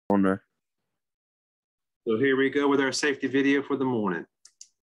on there. So here we go with our safety video for the morning.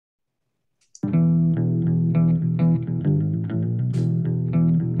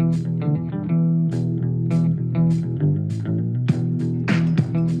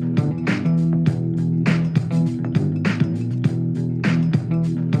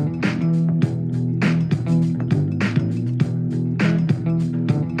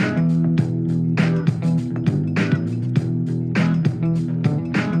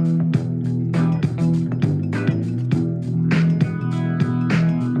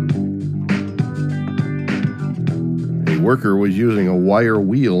 Worker was using a wire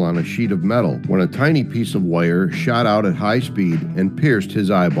wheel on a sheet of metal when a tiny piece of wire shot out at high speed and pierced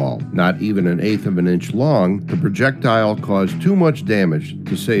his eyeball. Not even 1/8 of an inch long, the projectile caused too much damage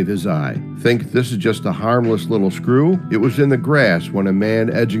to save his eye. Think this is just a harmless little screw? It was in the grass when a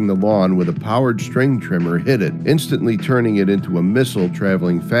man edging the lawn with a powered string trimmer hit it, instantly turning it into a missile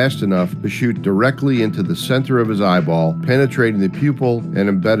traveling fast enough to shoot directly into the center of his eyeball, penetrating the pupil and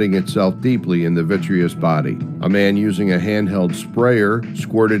embedding itself deeply in the vitreous body. A man using a handheld sprayer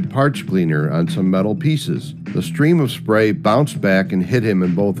squirted parts cleaner on some metal pieces. The stream of spray bounced back and hit him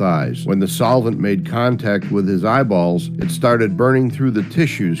in both eyes. When the solvent made contact with his eyeballs, it started burning through the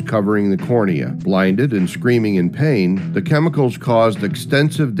tissues covering the cornea. Blinded and screaming in pain, the chemicals caused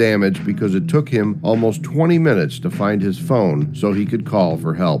extensive damage because it took him almost 20 minutes to find his phone so he could call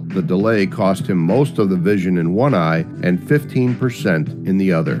for help. The delay cost him most of the vision in one eye and 15% in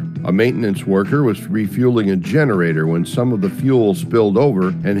the other. A maintenance worker was refueling a generator when some of the fuel spilled over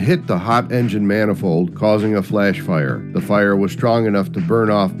and hit the hot engine manifold, causing a flash fire. The fire was strong enough to burn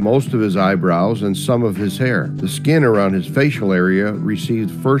off most of his eyebrows and some of his hair. The skin around his facial area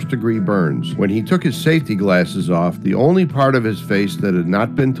received first-degree burns. When he took his safety glasses off, the only part of his face that had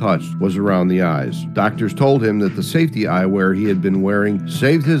not been touched was around the eyes. Doctors told him that the safety eyewear he had been wearing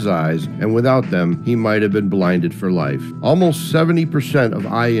saved his eyes, and without them, he might have been blinded for life. Almost 70% of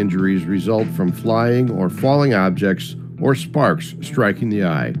eye injuries result from flying or falling objects or sparks striking the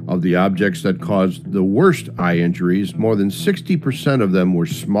eye. Of the objects that caused the worst eye injuries, more than 60% of them were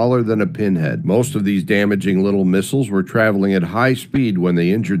smaller than a pinhead. Most of these damaging little missiles were traveling at high speed when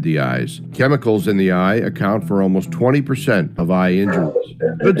they injured the eyes. Chemicals in the eye account for almost 20% of eye injuries.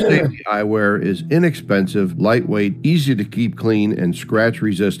 Good safety eyewear is inexpensive, lightweight, easy to keep clean, and scratch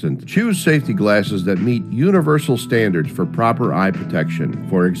resistant. Choose safety glasses that meet universal standards for proper eye protection.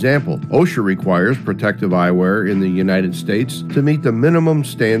 For example, OSHA requires protective eyewear in the United States to meet the minimum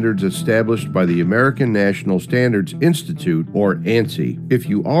standards established by the American National Standards Institute, or ANSI. If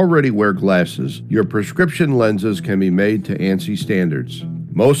you already wear glasses, your prescription lenses can be made to ANSI standards.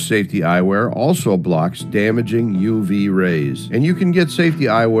 Most safety eyewear also blocks damaging UV rays, and you can get safety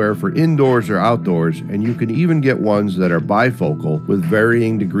eyewear for indoors or outdoors, and you can even get ones that are bifocal with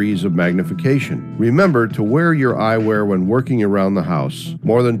varying degrees of magnification. Remember to wear your eyewear when working around the house.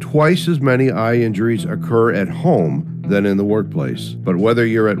 More than twice as many eye injuries occur at home than in the workplace. But whether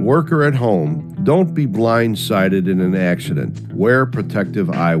you're at work or at home, don't be blindsided in an accident. Wear protective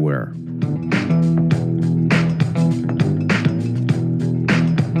eyewear.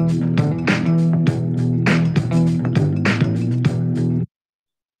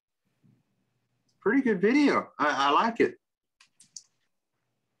 Pretty good video. I like it.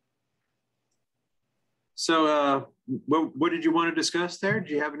 So what did you want to discuss there?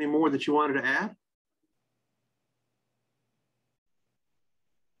 Do you have any more that you wanted to add?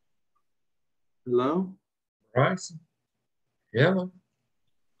 Hello? Bryson? Yeah.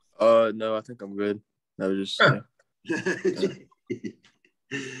 No, I think I'm good. That was just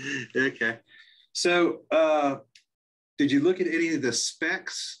Okay. So did you look at any of the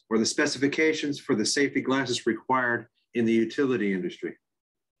specs or the specifications for the safety glasses required in the utility industry?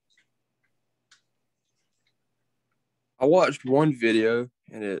 I watched one video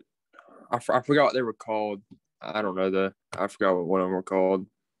and I forgot what they were called. I don't know I forgot what one of them were called.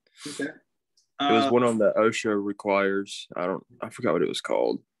 Okay. It was one of them that OSHA requires. I forgot what it was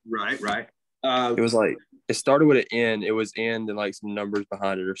called. Right. It was like, it started with an N. It was N and like some numbers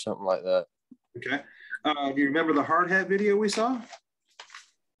behind it or something like that. Okay. Do you remember the hard hat video we saw?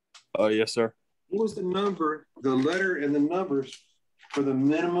 Oh, yes, sir. What was the number, the letter and the numbers for the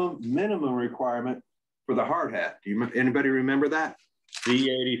minimum requirement for the hard hat? Anybody remember that?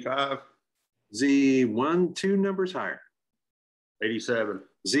 Z85. Z1, 2 numbers higher. 87.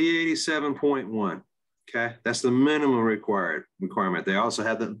 Z87.1. Okay, that's the minimum requirement. They also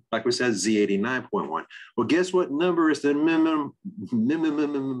have the, like we said, Z89.1. Well, guess what number is the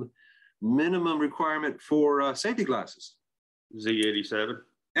minimum requirement for safety glasses? Z87.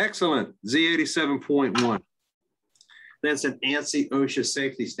 Excellent, Z87.1. That's an ANSI OSHA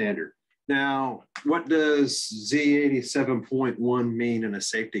safety standard. Now, what does Z87.1 mean in a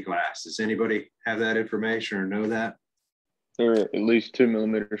safety glass? Does anybody have that information or know that? They're at least 2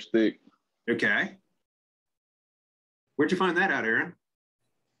 millimeters thick. Okay. Where'd you find that out, Aaron?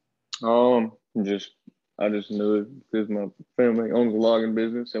 I just knew it because my family owns a logging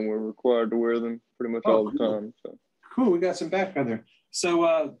business and we're required to wear them pretty much all the time. So cool. We got some background there.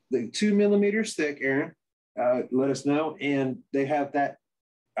 So the 2 millimeters thick, Aaron, let us know. And they have that.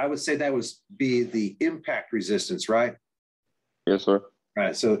 I would say that would be the impact resistance, right? yes, sir.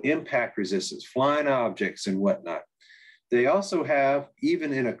 Right. So impact resistance, flying objects and whatnot. They also have,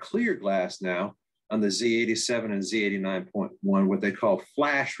 even in a clear glass now, on the Z87 and Z89.1, what they call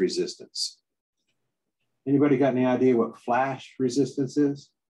flash resistance. Anybody got any idea what flash resistance is?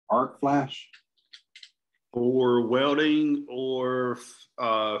 Arc flash? For welding or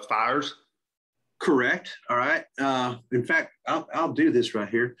fires. Correct. All right. In fact, I'll do this right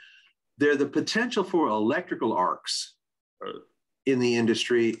here. The potential for electrical arcs in the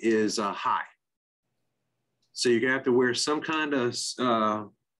industry is high. So you're gonna have to wear some kind of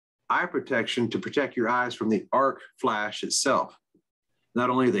eye protection to protect your eyes from the arc flash itself. Not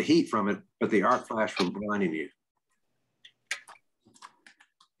only the heat from it, but the arc flash from blinding you.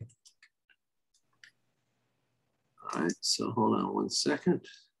 All right, so hold on one second.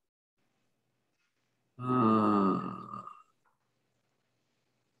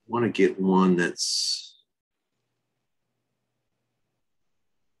 Want to get one that's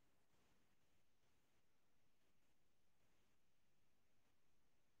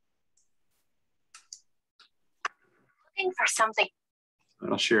looking for something.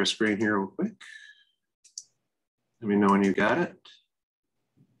 I'll share a screen here real quick. Let me know when you got it.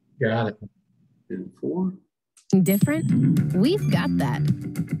 Got it. In 4. Different? We've got that.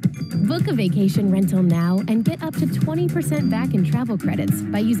 Book a vacation rental now and get up to 20% back in travel credits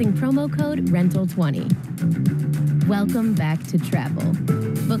by using promo code RENTAL20. Welcome back to travel.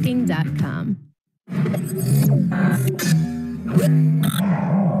 Booking.com.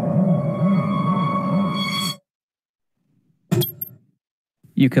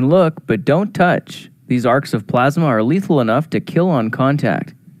 You can look, but don't touch. These arcs of plasma are lethal enough to kill on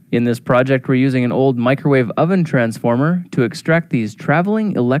contact. In this project, we're using an old microwave oven transformer to extract these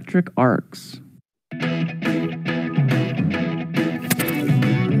traveling electric arcs.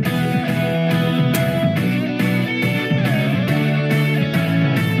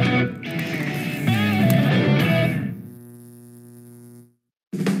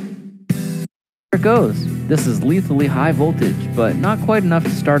 There it goes. This is lethally high voltage, but not quite enough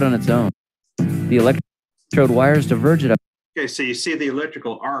to start on its own. The electrode wires diverge at a Okay, so you see the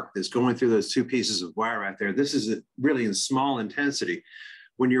electrical arc that's going through those 2 pieces of wire right there. This is really in small intensity.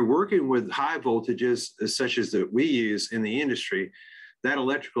 When you're working with high voltages, such as that we use in the industry, that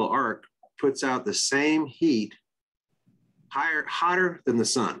electrical arc puts out the same heat, hotter than the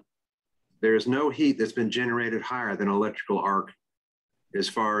sun. There is no heat that's been generated higher than electrical arc as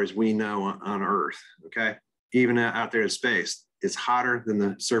far as we know on Earth, okay? Even out there in space, it's hotter than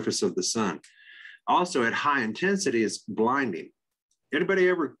the surface of the sun. Also, at high intensity, it's blinding. Anybody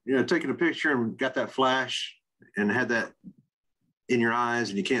ever, taken a picture and got that flash and had that in your eyes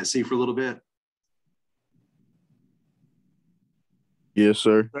and you can't see for a little bit? Yes,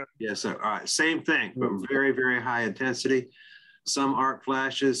 sir. Yes, sir. All right, same thing, but very, very high intensity. Some arc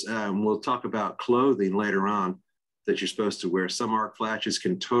flashes, we'll talk about clothing later on that you're supposed to wear. Some arc flashes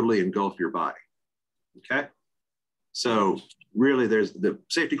can totally engulf your body, okay? So really, the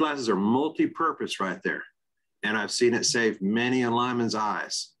safety glasses are multi-purpose right there. And I've seen it save many a lineman's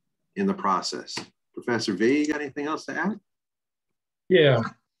eyes in the process. Professor V, you got anything else to add? Yeah,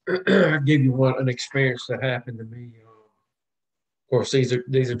 I'll give you an experience that happened to me. Of course, these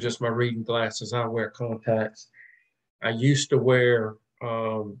are just my reading glasses. I wear contacts. I used to wear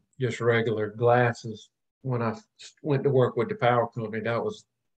just regular glasses when I went to work with the power company. That was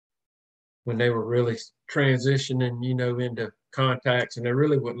when they were really transitioning, into contacts, and they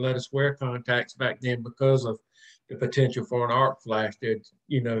really wouldn't let us wear contacts back then because of the potential for an arc flash. That,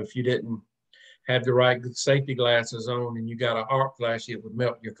 if you didn't have the right safety glasses on and you got an arc flash, it would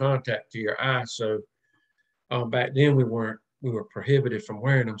melt your contact to your eye. So back then we were prohibited from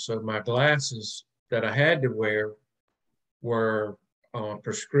wearing them. So my glasses that I had to wear were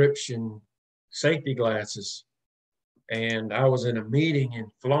prescription safety glasses. And I was in a meeting in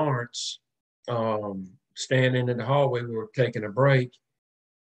Florence, standing in the hallway. We were taking a break,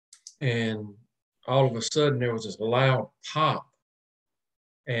 and all of a sudden there was this loud pop,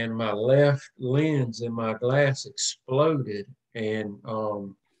 and my left lens in my glass exploded, and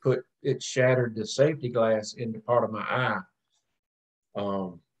it shattered the safety glass into part of my eye.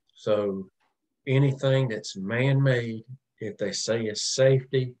 So anything that's man-made, if they say it's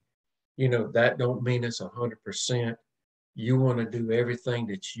safety, you know, that don't mean it's 100%. You want to do everything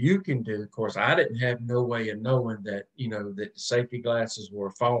that you can do. Of course, I didn't have no way of knowing that, you know, that the safety glasses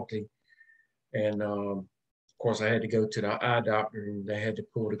were faulty. And of course, I had to go to the eye doctor and they had to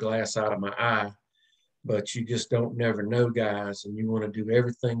pull the glass out of my eye. But you just don't never know, guys. And you want to do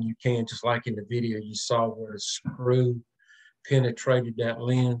everything you can, just like in the video you saw where the screw penetrated that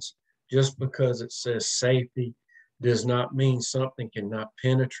lens. Just because it says safety does not mean something cannot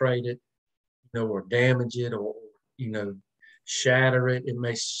penetrate it, you know, or damage it, or, you know, shatter it. It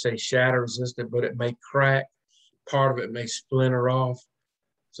may say shatter resistant, but it may crack. Part of it may splinter off.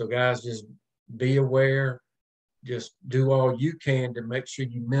 So guys, just be aware. Just do all you can to make sure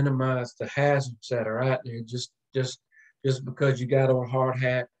you minimize the hazards that are out there. Just because you got on a hard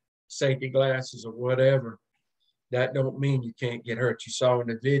hat, safety glasses, or whatever, that don't mean you can't get hurt. You saw in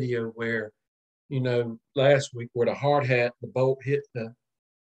the video where, you know, last week where the hard hat, the bolt hit the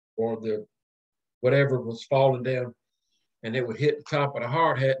whatever was falling down, and it would hit the top of the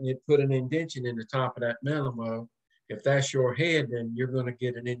hard hat and it put an indention in the top of that metal. Well, if that's your head, then you're going to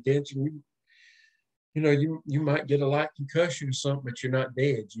get an indention. You know, you might get a light concussion or something, but you're not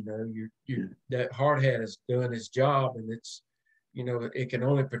dead. You know, that hard hat has done its job, and it's, you know, it can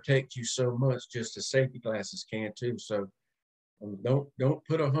only protect you so much, just as safety glasses can too. So don't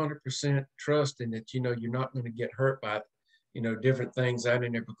put 100% trust in it. You know, you're not going to get hurt by, you know, different things out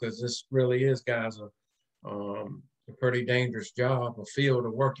in there, because this really is, guys, a pretty dangerous job, a field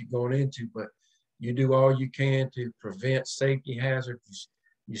of work you're going into. But you do all you can to prevent safety hazards.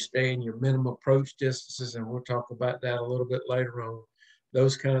 You stay in your minimum approach distances, and we'll talk about that a little bit later on,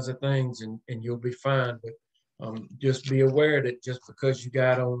 those kinds of things, and you'll be fine. But just be aware that just because you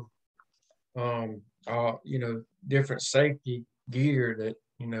got on, you know, different safety gear, that,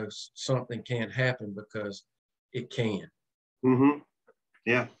 you know, something can't happen, because it can. Mm-hmm.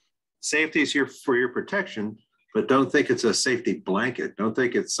 Yeah. Safety is here for your protection, but don't think it's a safety blanket. Don't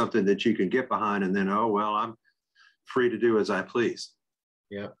think it's something that you can get behind and then, oh, well, I'm free to do as I please.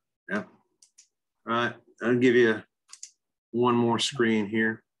 Yeah. Yeah. All right. I'll give you one more screen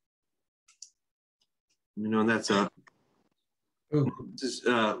here. You know, that's this is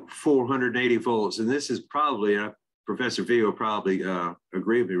 480 volts. And this is probably, Professor V will probably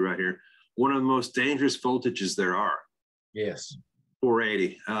agree with me right here, one of the most dangerous voltages there are. Yes.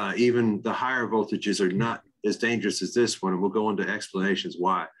 480. Even the higher voltages are not as dangerous as this one. And we'll go into explanations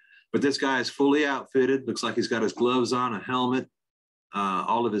why. But this guy is fully outfitted. Looks like he's got his gloves on, a helmet,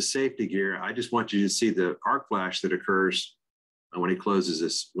 all of his safety gear. I just want you to see the arc flash that occurs when he closes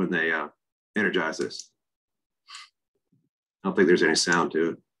this, when they energize this. I don't think there's any sound to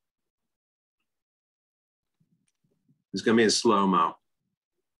it. It's going to be in slow-mo.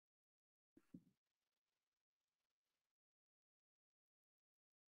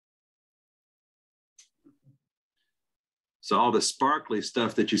 So all the sparkly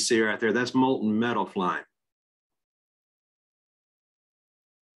stuff that you see right there, that's molten metal flying.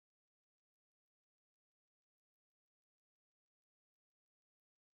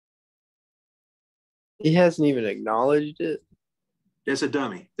 He hasn't even acknowledged it. It's a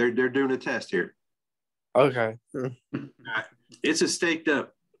dummy. They're doing a test here. Okay. It's a staked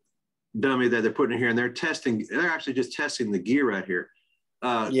up dummy that they're putting in here, and they're actually just testing the gear right here.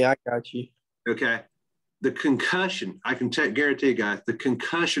 Yeah, I got you. Okay. The concussion, I can guarantee you guys, the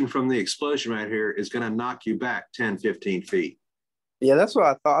concussion from the explosion right here is going to knock you back 10, 15 feet. Yeah, that's what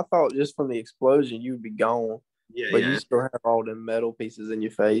I thought. I thought just from the explosion, you'd be gone. Yeah, but you still have all the metal pieces in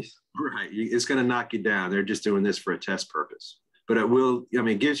your face. Right. It's going to knock you down. They're just doing this for a test purpose. But it will, I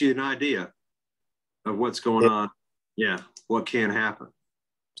mean, it gives you an idea of what's going on. Yeah, what can happen.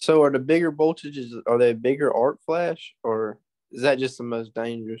 So are the bigger voltages, are they bigger arc flash, or is that just the most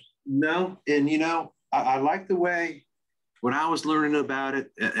dangerous? No. And, you know, I like the way, when I was learning about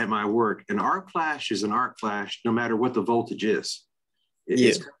it at my work, an arc flash is an arc flash no matter what the voltage is.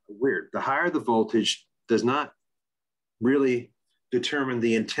 It's kind of weird. The higher the voltage does not really determine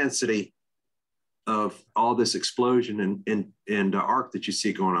the intensity of all this explosion and arc that you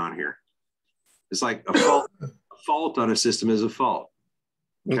see going on here. It's like a fault. A fault on a system is a fault.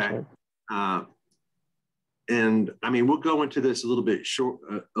 Okay. And I mean, we'll go into this a little bit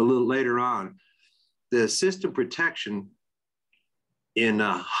a little later on. The system protection in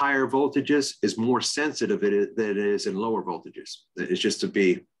higher voltages is more sensitive than it is in lower voltages. It's just to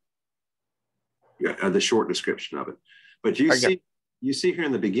be the short description of it. But you see here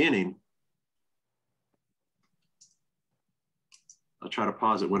in the beginning, I'll try to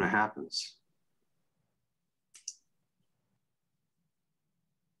pause it when it happens.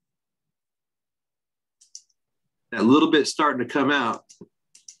 That little bit starting to come out.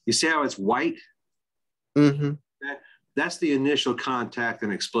 You see how it's white? Mm-hmm. That's the initial contact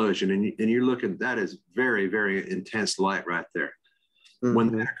and explosion. And you're looking, that is very, very intense light right there. Mm-hmm.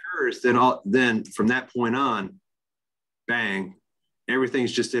 When that occurs, then from that point on, bang,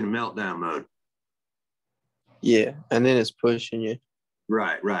 everything's just in meltdown mode. Yeah, and then it's pushing you.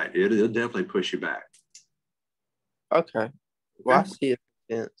 Right. It'll definitely push you back. Okay. Well, I see it.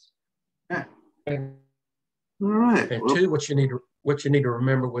 Yeah. All right. And two, what you need to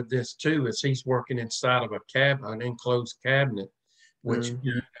remember with this too is he's working inside of a cabinet, an enclosed cabinet, which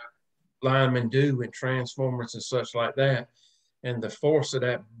linemen do in transformers and such like that. And the force of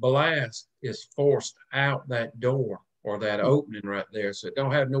that blast is forced out that door or that opening right there. So it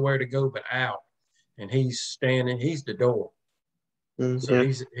don't have nowhere to go but out. And he's the door.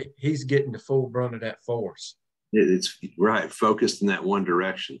 So he's getting the full brunt of that force. It's right, focused in that one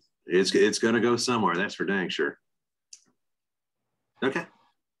direction. It's going to go somewhere. That's for dang sure. Okay.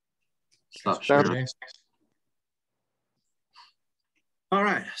 Stop sharing. All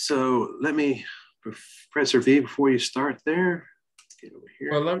right. So let me, Professor V, before you start there, get over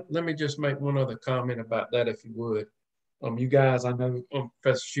here. Well, let me just make one other comment about that, if you would. You guys, I know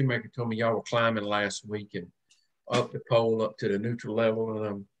Professor Shoemaker told me y'all were climbing last week and up the pole up to the neutral level,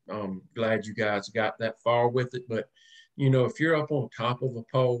 and I'm glad you guys got that far with it. But if you're up on top of a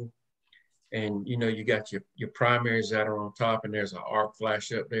pole and you got your primaries that are on top and there's an arc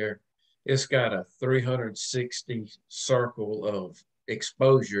flash up there, it's got a 360 circle of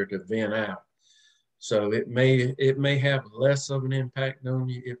exposure to vent out. So it may have less of an impact on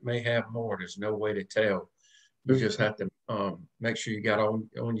you. It may have more. There's no way to tell. You just have to make sure you got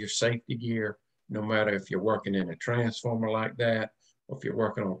on your safety gear, no matter if you're working in a transformer like that, or if you're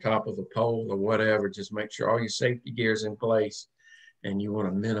working on top of a pole or whatever. Just make sure all your safety gear is in place, and you want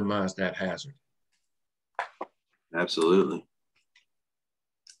to minimize that hazard. Absolutely.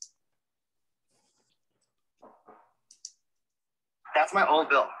 That's my old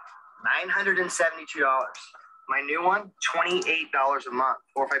bill, $972. My new one, $28 a month.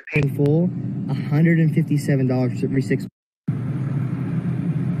 Or if I pay in full, $157 every 6 months.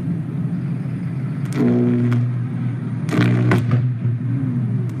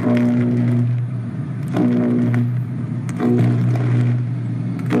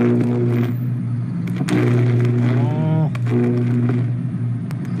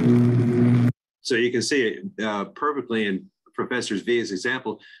 So you can see it perfectly in Professor V's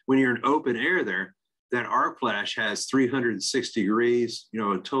example. When you're in open air there, that arc flash has 360 degrees,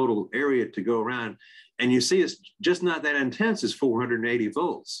 a total area to go around. And you see it's just not that intense as 480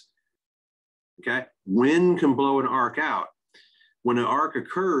 volts. Okay. Wind can blow an arc out. When an arc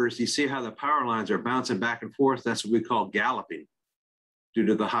occurs, you see how the power lines are bouncing back and forth. That's what we call galloping due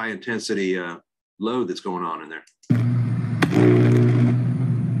to the high intensity load that's going on in there.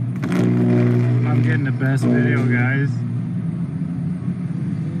 I'm getting the best video, guys.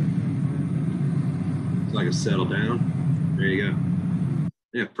 It's like a settle down. There you go.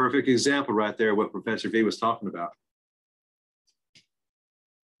 Yeah, perfect example right there, what Professor V was talking about.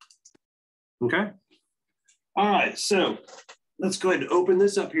 Okay. All right, so let's go ahead and open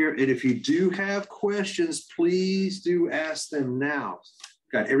this up here. And if you do have questions, please do ask them now.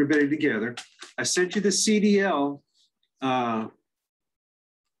 Got everybody together. I sent you the CDL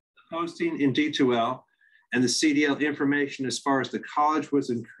posting in D2L and the CDL information as far as the college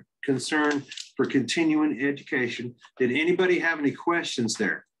was concerned for continuing education. Did anybody have any questions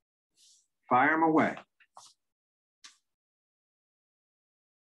there? Fire them away.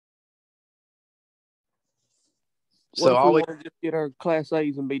 So all we want to just get our Class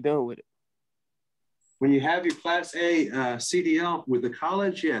A's and be done with it. When you have your Class A CDL with the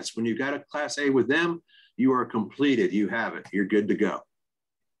college, yes. When you got a Class A with them, you are completed. You have it. You're good to go.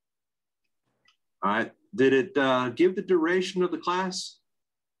 All right. Did it give the duration of the class?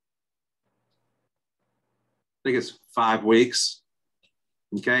 I think it's 5 weeks.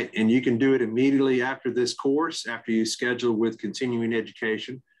 Okay. And you can do it immediately after this course, after you schedule with continuing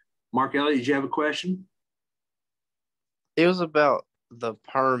education. Mark Elliott, did you have a question? It was about the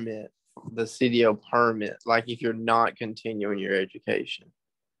permit, the CDL permit, like if you're not continuing your education.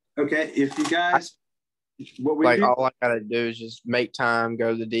 Okay. If you guys, what we do, all I got to do is just make time,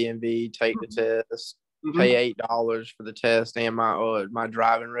 go to the DMV, take the test, pay $8 for the test and my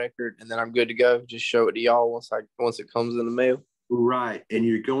driving record, and then I'm good to go. Just show it to y'all once it comes in the mail. Right, and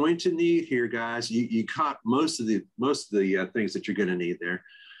you're going to need here, guys. You caught most of the things that you're going to need there.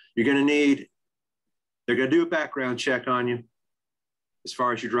 You're going to need. They're going to do a background check on you. as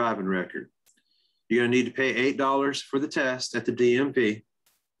far as your driving record. You're going to need to pay $8 for the test at the DMV.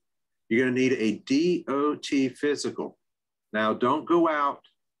 You're going to need a DOT physical. Now, don't go out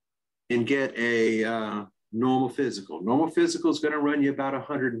and get a normal physical. Normal physical is going to run you about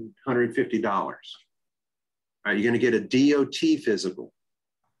 $100, $150. All right, you're going to get a DOT physical.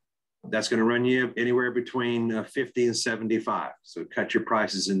 That's going to run you anywhere between 50 and 75. So cut your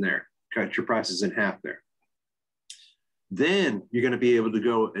prices in there. Cut your prices in half there. Then you're going to be able to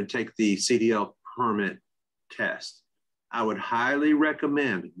go and take the CDL permit test. I would highly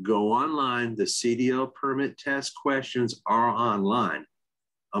recommend go online. The CDL permit test questions are online,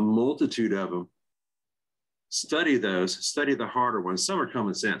 a multitude of them. Study those, study the harder ones. Some are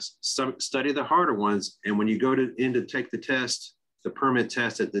common sense. Some study the harder ones. And when you go in to take the test, the permit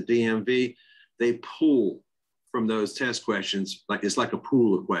test at the DMV, they pull from those test questions. Like it's like a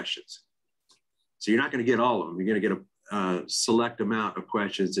pool of questions. So you're not going to get all of them. You're going to get a select amount of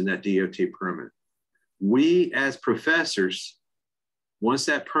questions in that DOT permit. We as professors, once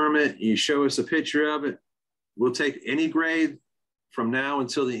that permit, you show us a picture of it, we'll take any grade from now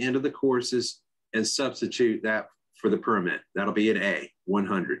until the end of the courses and substitute that for the permit. That'll be an A,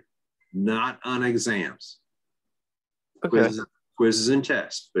 100, not on exams. Okay. Quizzes and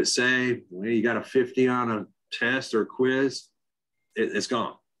tests. But say you got a 50 on a test or quiz, it's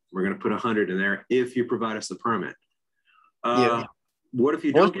gone. We're going to put 100 in there if you provide us the permit. What if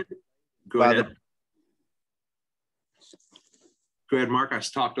you don't get it? Go ahead. Go ahead, Mark. I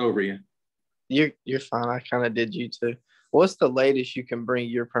talked over you. You're fine. I kind of did you too. What's the latest you can bring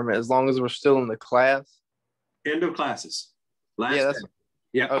your permit as long as we're still in the class? End of classes. Last day.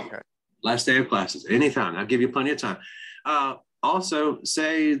 Yeah. Okay. Last day of classes. Anytime. I'll give you plenty of time. Also,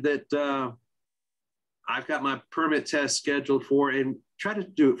 say that I've got my permit test scheduled for, and try to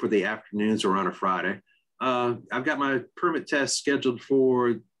do it for the afternoons or on a Friday. I've got my permit test scheduled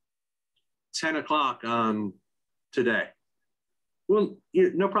for 10 o'clock on today. Well,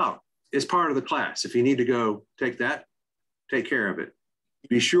 no problem. It's part of the class. If you need to go take that, take care of it.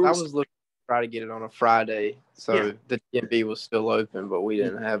 Be sure. I was looking to try to get it on a Friday, so the DMV was still open, but we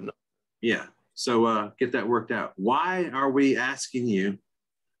didn't have no. Yeah. So get that worked out. Why are we asking you,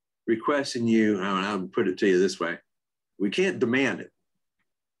 requesting you? I'll put it to you this way. We can't demand it.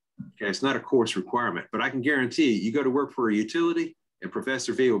 Okay, it's not a course requirement, but I can guarantee you go to work for a utility, and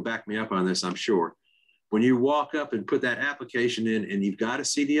Professor V will back me up on this, I'm sure. When you walk up and put that application in and you've got a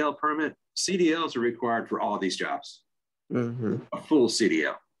CDL permit, CDLs are required for all these jobs. Mm-hmm. A full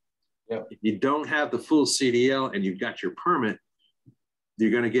CDL. Yep. If you don't have the full CDL and you've got your permit,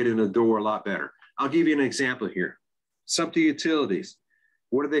 you're going to get in the door a lot better. I'll give you an example here. Some utilities,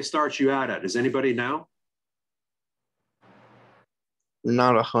 what do they start you out at? Does anybody know?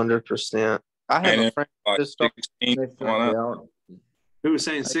 Not 100%. I have a friend just started. 16, who was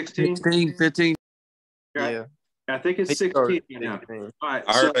saying 16? 16, 15. Yeah. I think it's 16 now. All right,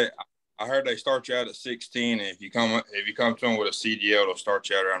 I heard they start you out at 16, and if you come to them with a CDL, they'll start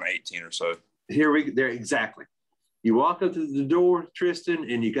you out around 18 or so. There exactly. You walk up to the door,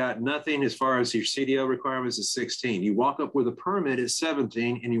 Tristan, and you got nothing as far as your CDL requirements is 16. You walk up with a permit at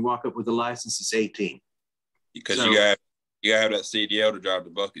 17, and you walk up with a license is 18. Because you got to have that CDL to drive the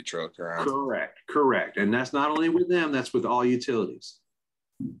bucket truck around. Correct. And that's not only with them, that's with all utilities.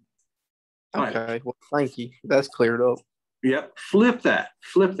 Okay, right. Well, thank you. That's cleared up. Yep, flip that.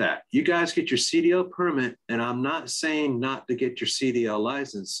 You guys get your CDL permit, and I'm not saying not to get your CDL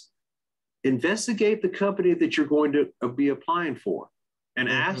license. Investigate the company that you're going to be applying for and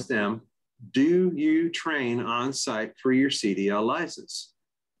ask them, do you train on site for your CDL license?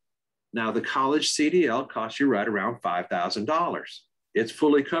 Now, the college CDL costs you right around $5,000. It's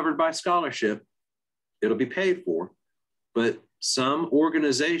fully covered by scholarship. It'll be paid for, but some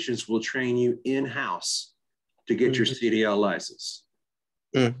organizations will train you in-house to get your CDL license.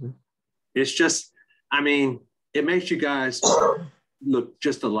 It's just, it makes you guys look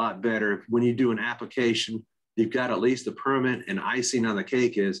just a lot better when you do an application. You've got at least a permit, and icing on the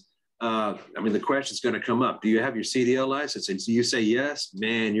cake is, the question's going to come up. Do you have your CDL license? And so you say yes,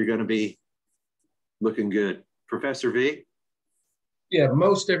 man, you're going to be looking good. Professor V? Yeah,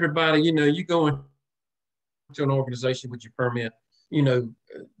 most everybody, you go into an organization with your permit,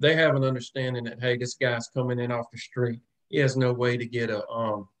 they have an understanding that, hey, this guy's coming in off the street. He has no way to get a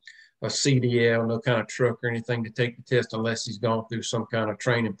CDL, no kind of truck or anything to take the test unless he's gone through some kind of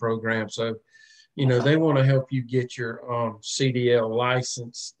training program. So, they want to help you get your CDL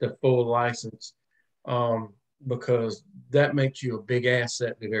license, the full license, because that makes you a big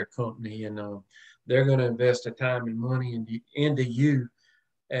asset to their company. And they're going to invest the time and money into you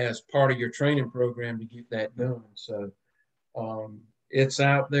as part of your training program to get that done. So it's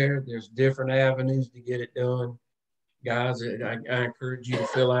out there. There's different avenues to get it done. Guys, I encourage you to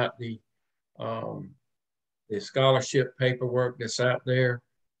fill out the scholarship paperwork that's out there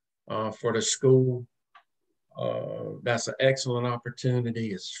for the school. That's an excellent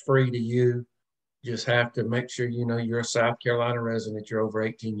opportunity. It's free to you. Just have to make sure you know you're a South Carolina resident, you're over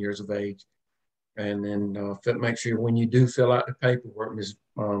 18 years of age. And then make sure when you do fill out the paperwork, Ms.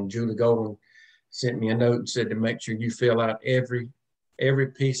 Julie Golden sent me a note and said to make sure you fill out every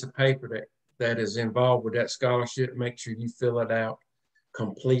piece of paper that is involved with that scholarship. Make sure you fill it out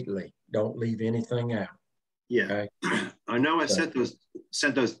completely. Don't leave anything out. Yeah. Okay? I know I sent those.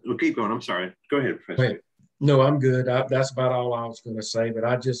 Well, keep going. I'm sorry. Go ahead, Professor. Wait. No, I'm good. That's about all I was going to say. But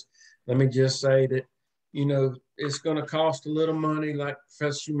let me just say that, you know, it's going to cost a little money, like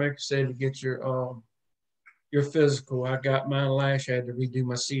Professor Shoemaker said, to get your physical. I got mine last year. I had to redo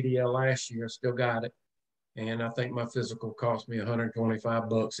my CDL last year. I still got it. And I think my physical cost me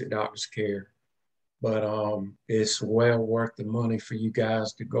 $125 at Doctor's Care. But it's well worth the money for you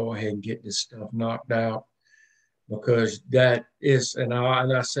guys to go ahead and get this stuff knocked out, because that is, and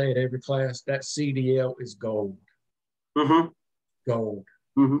I say it every class, that CDL is gold. Mm-hmm. Gold.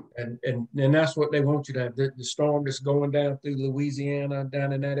 Mm-hmm. And that's what they want you to have. The storm that's going down through Louisiana,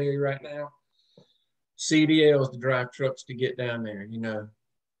 down in that area right now, CDLs to drive trucks to get down there. You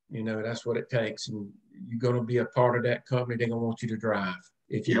know, that's what it takes. And you're going to be a part of that company. They're going to want you to drive.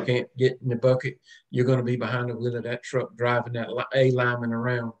 If you can't get in the bucket, you're going to be behind the wheel of that truck driving that A lineman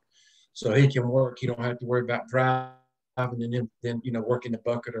around so he can work. You don't have to worry about driving and then you know, working the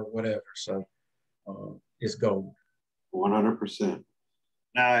bucket or whatever. So it's gold. 100%.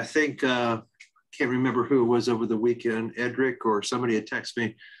 Now, I think, can't remember who it was over the weekend, Edric or somebody had texted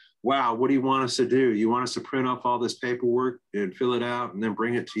me, wow, what do you want us to do? You want us to print off all this paperwork and fill it out and then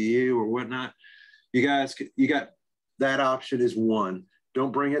bring it to you or whatnot? You guys, you got that option is one.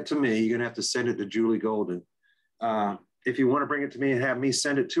 Don't bring it to me. You're going to have to send it to Julie Golden. If you want to bring it to me and have me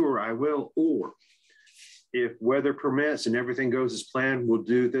send it to her, I will. Or if weather permits and everything goes as planned, we'll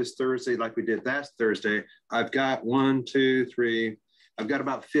do this Thursday like we did last Thursday. I've got I've got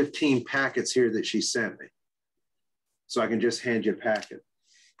about 15 packets here that she sent me. So I can just hand you a packet.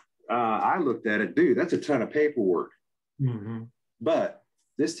 I looked at it, dude, that's a ton of paperwork. Mm-hmm. But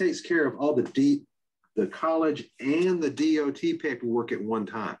this takes care of all the college and the DOT paperwork at one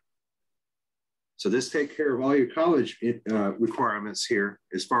time. So this takes care of all your college requirements here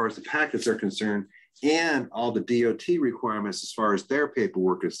as far as the packets are concerned, and all the DOT requirements as far as their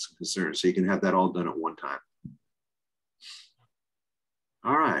paperwork is concerned. So you can have that all done at one time.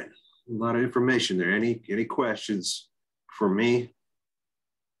 All right, a lot of information there. Any questions for me?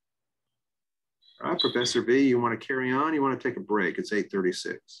 All right, Professor V, you want to carry on? You want to take a break? It's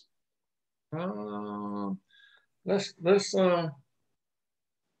 8:36. Let's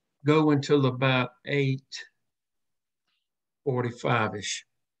go until about 8:45-ish.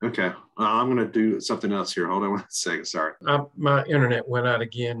 Okay, I'm going to do something else here. Hold on 1 second. Sorry. My internet went out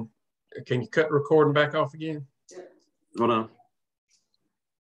again. Can you cut the recording back off again? Hold on.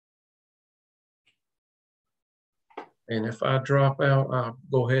 And if I drop out, I'll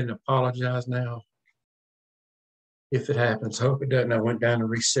go ahead and apologize now if it happens. Hope it doesn't. I went down to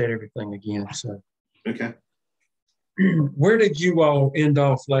reset everything again. So, okay. Where did you all end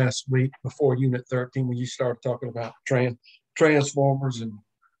off last week before Unit 13 when you started talking about transformers and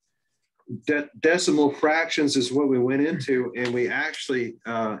decimal fractions is what we went into, and we actually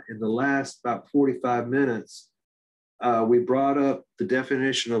in the last about 45 minutes we brought up the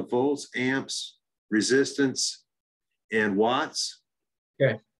definition of volts, amps, resistance, and watts.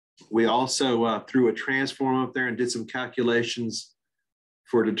 Okay. We also threw a transformer up there and did some calculations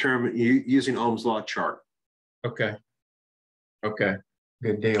for using Ohm's law chart. Okay. Okay.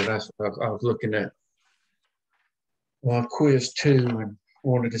 Good deal. That's what I was looking at. Well, quiz 2 and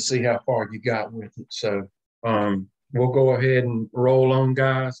wanted to see how far you got with it. So we'll go ahead and roll on,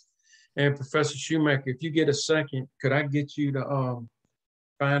 guys. And Professor Shoemaker, if you get a second, could I get you to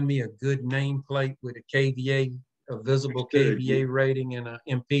find me a good nameplate with a KVA, a visible KVA rating and an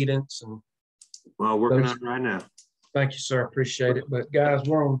impedance? And well, working on it right now. Thank you, sir. Appreciate it. But guys,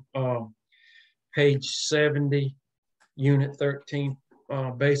 we're on page 70, Unit 13,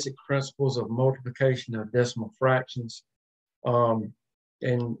 basic principles of multiplication of decimal fractions.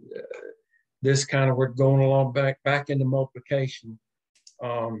 This kind of, we're going along back into multiplication.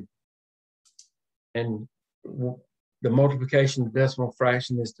 And the multiplication of decimal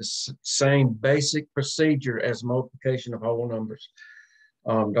fraction is the same basic procedure as multiplication of whole numbers.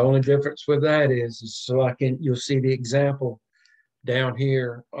 The only difference with that is so you'll see the example down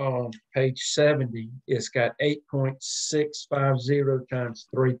here on page 70, it's got 8.650 times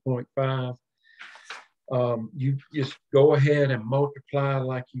 3.5. You just go ahead and multiply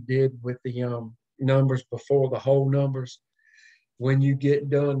like you did with the numbers before, the whole numbers. When you get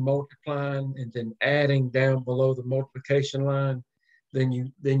done multiplying and then adding down below the multiplication line, then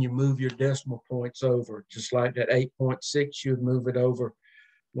you move your decimal points over. Just like that 8.6, you'd move it over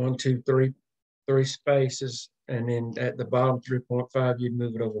 1, 2, 3 spaces, and then at the bottom 3.5, you'd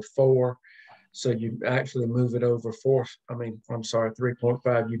move it over 4. So you actually move it over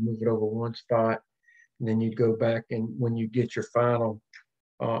 3.5, you'd move it over 1 spot, and then you'd go back, and when you get your final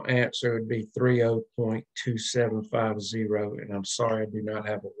answer, it'd be 30.2750. And I'm sorry, I do not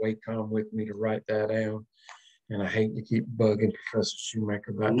have a Wacom with me to write that down. And I hate to keep bugging Professor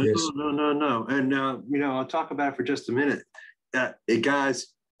Shoemaker about this. No. And, I'll talk about it for just a minute. Guys,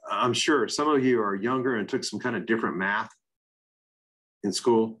 I'm sure some of you are younger and took some kind of different math in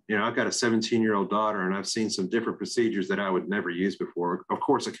school. I've got a 17-year-old daughter, and I've seen some different procedures that I would never use before. Of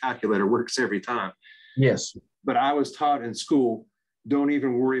course, a calculator works every time. Yes. But I was taught in school, don't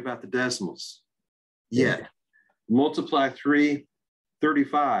even worry about the decimals yet. Multiply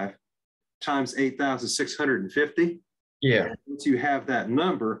 335 times 8,650. Yeah. And once you have that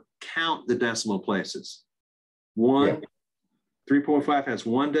number, count the decimal places. 3.5 has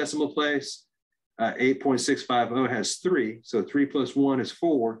 1 decimal place. 8.650 has 3. So 3 plus 1 is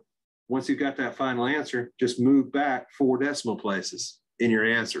 4. Once you've got that final answer, just move back 4 decimal places in your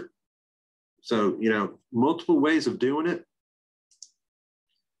answer. So, multiple ways of doing it.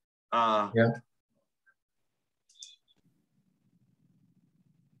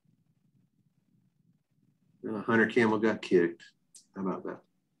 Hunter Camel got kicked. How about that?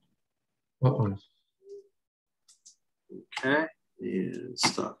 Okay, and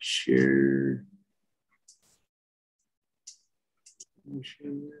stop share.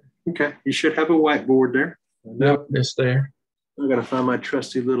 Okay, you should have a whiteboard there. Nope, it's there. I gotta find my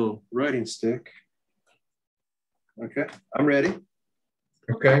trusty little writing stick. Okay, I'm ready.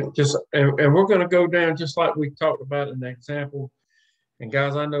 Okay, and we're going to go down just like we talked about in the example. And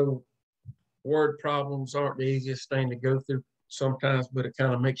guys, I know word problems aren't the easiest thing to go through sometimes, but it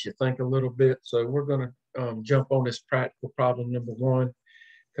kind of makes you think a little bit. So we're going to jump on this practical problem number 1,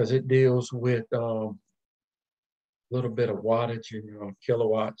 because it deals with a little bit of wattage and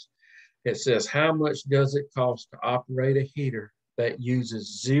kilowatts. It says, how much does it cost to operate a heater that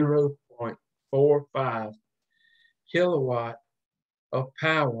uses 0.45 kilowatt of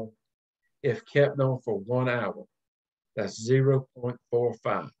power if kept on for 1 hour? That's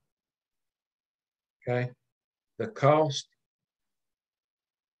 0.45. Okay. The cost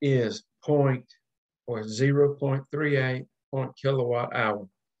is 0.38 kilowatt hour.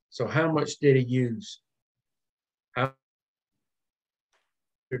 So how much did he use? How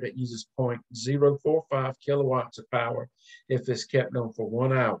that uses 0.045 kilowatts of power if it's kept on for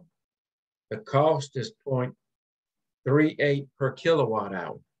 1 hour. The cost is 0.38 per kilowatt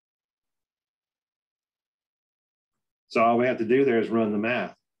hour. So all we have to do there is run the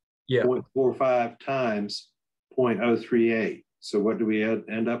math. Yeah. 0.45 times 0.038. So what do we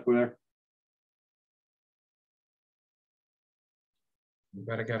end up with?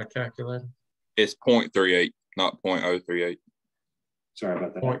 Anybody got a calculator? It's 0.38, not 0.038. Sorry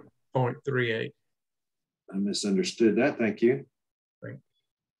about that. 0.38. I misunderstood that. Thank you. Right.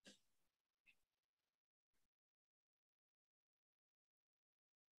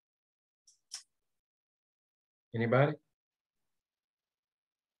 Anybody?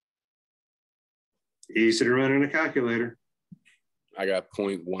 Easy to run in a calculator. I got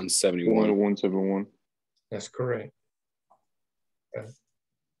 0.171. 171. That's correct.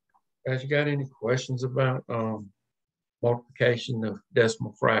 Guys, you got any questions about multiplication of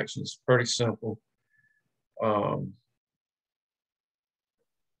decimal fractions? Pretty simple.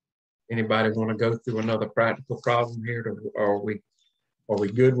 Anybody want to go through another practical problem here? Are we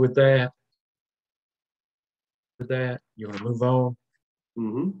good with that? You want to move on?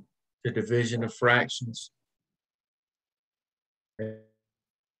 Mm-hmm. The division of fractions.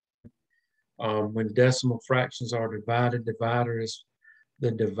 When decimal fractions are divided, the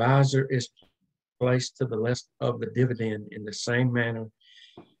divisor is placed to the left of the dividend in the same manner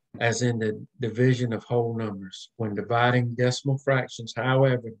as in the division of whole numbers. When dividing decimal fractions,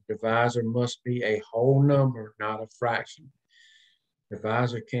 however, the divisor must be a whole number, not a fraction.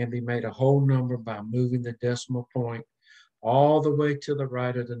 Divisor can be made a whole number by moving the decimal point all the way to the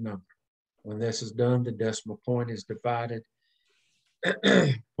right of the number. When this is done, the decimal point is divided.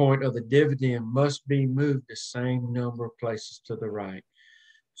 Point of the dividend must be moved the same number of places to the right.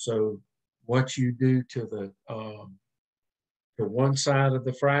 So what you do to the to one side of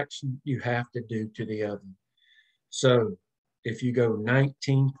the fraction, you have to do to the other. So if you go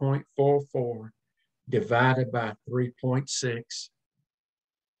 19.44 divided by 3.6,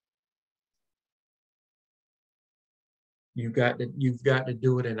 you've got to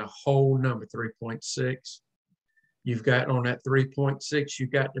do it in a whole number, 3.6. You've got on that 3.6,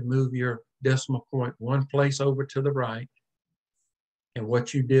 you've got to move your decimal point one place over to the right. And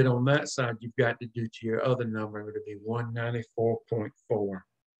what you did on that side, you've got to do to your other number. It'll be 194.4.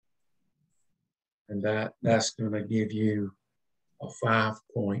 And that's going to give you a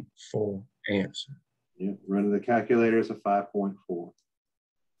 5.4 answer. Yeah, running the calculator is a 5.4.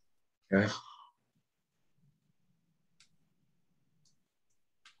 Okay.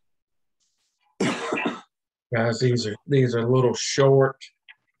 Guys, these are little short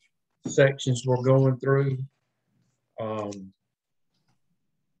sections we're going through.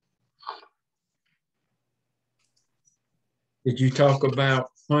 Did you talk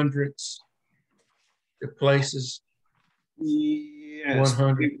about hundreds of places? Yes.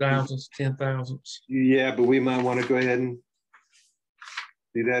 100,000s, 10,000s? Yeah, but we might want to go ahead and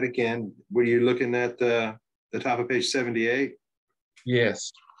do that again. Were you looking at the top of page 78?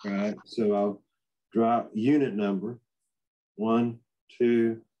 Yes. All right, so I'll drop unit number 1,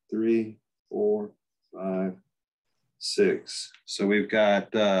 2, 3, 4, 5, 6. So we've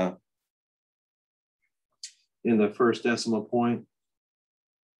got in the first decimal point,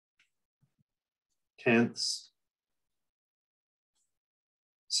 tenths,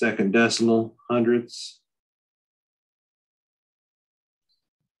 second decimal, hundredths,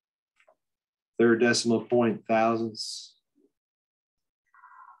 third decimal point, thousandths,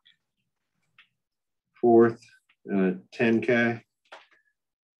 fourth, 10K,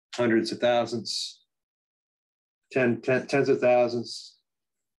 hundreds of thousands, tens of thousands,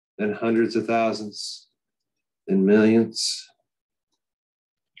 then hundreds of thousands, then millions.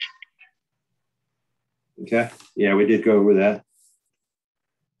 Okay, yeah, we did go over that.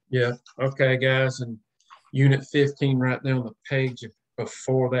 Yeah, okay, guys, and unit 15 right there on the page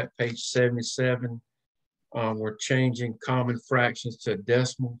before that, page 77, we're changing common fractions to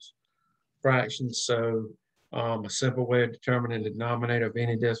decimals fractions. So a simple way of determining the denominator of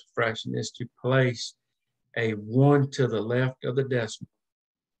any decimal fraction is to place a 1 to the left of the decimal,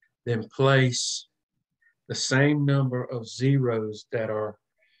 then place the same number of zeros that are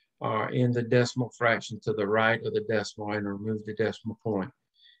in the decimal fraction to the right of the decimal and remove the decimal point.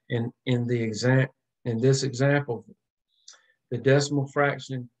 In this example, the decimal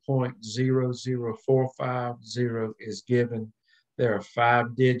fraction 0.00450 is given. There are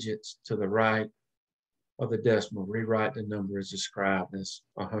 5 digits to the right of the decimal. Rewrite the number as described as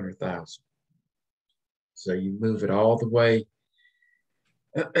 100,000. So you move it all the way.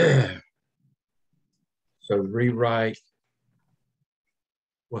 So rewrite,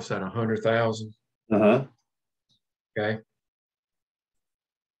 what's that, 100,000? Uh-huh. Okay.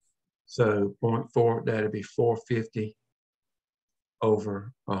 So 0.4, that'd be 450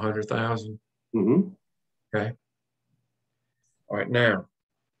 over 100,000. Mm-hmm. Okay. All right, now,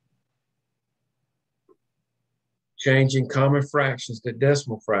 changing common fractions to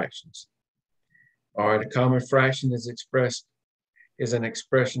decimal fractions. All right, a common fraction is an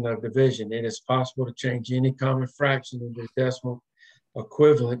expression of division. It is possible to change any common fraction into decimal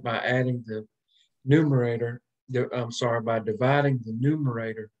equivalent by adding the numerator, by dividing the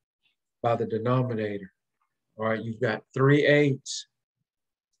numerator by the denominator. All right, you've got 3 8s,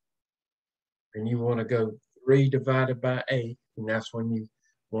 and you want to go 3 divided by 8, and that's when you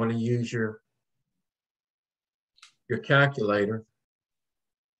want to use your calculator.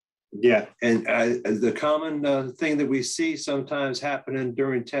 Yeah, and the common thing that we see sometimes happening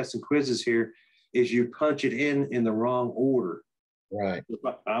during tests and quizzes here is you punch it in the wrong order. Right. If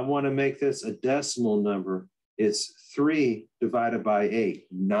I want to make this a decimal number, it's 3 divided by 8,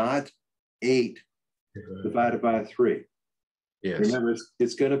 not 8 divided by 3. Yes. Remember,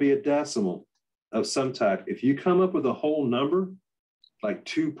 it's going to be a decimal of some type. If you come up with a whole number, like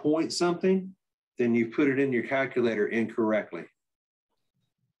 2 point something, then you put it in your calculator incorrectly.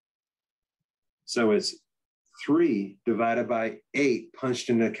 So it's 3 divided by 8 punched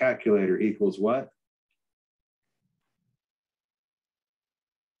in the calculator equals what?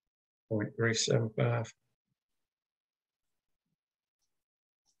 0.375.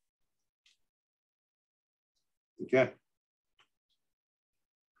 Okay.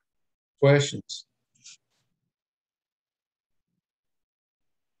 Questions?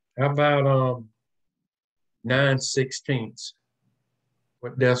 How about 9/16?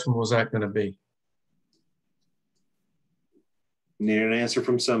 What decimal was that going to be? Need an answer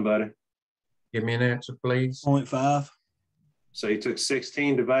from somebody. Give me an answer, please. 0.5. So you took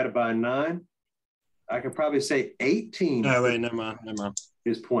 16 divided by 9. I could probably say 18. Oh, wait, never mind.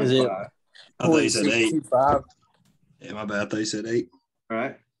 Is 0.5. I thought you said 8. 0.625. Yeah, my bad. I thought you said 8. All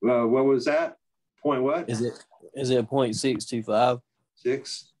right. What was that? Point what? Is it 0.625?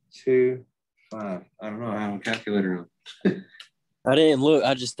 625. I don't know. I have a calculator on. I didn't look.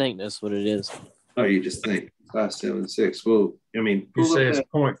 I just think that's what it is. Oh, you just think 576. Well, I mean, You say it's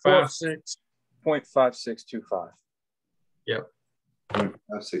 0.56? 0.5625. Yep.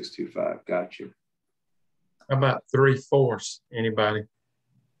 0.5625. Got you. How about 3/4? Anybody?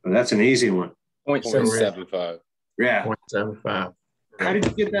 Well, that's an easy one. 0.75. Yeah. 0.75. How did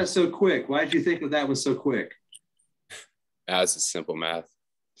you get that so quick? Why did you think of that one so quick? That's a simple math.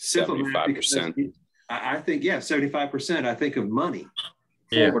 Simple 75%. I think, yeah, 75%. I think of money.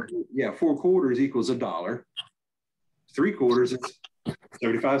 Yeah. 4 quarters equals $1. 3 quarters is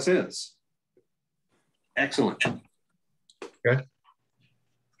 75 cents. Excellent. Okay.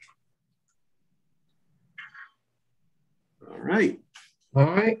 All right. All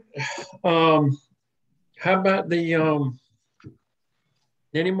right. How about the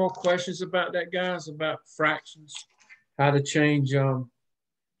any more questions about that, guys, about fractions? How to change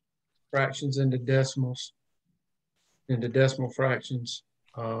fractions into decimals, into decimal fractions,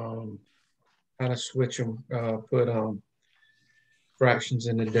 how to switch them, put fractions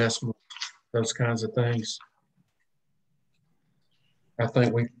into decimals, those kinds of things. I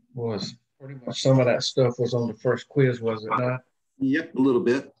think we was pretty much some of that stuff was on the first quiz, was it not? Yep, a little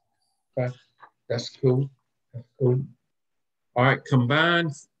bit. Okay, that's cool. That's cool. All right,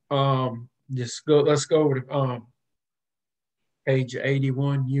 combined. Let's go over to page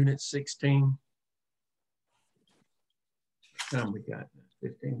 81, unit 16. Time we got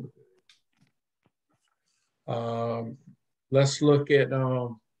 15. Let's look at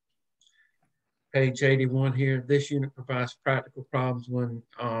page 81 here. This unit provides practical problems when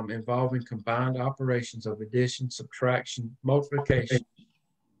involving combined operations of addition, subtraction, multiplication.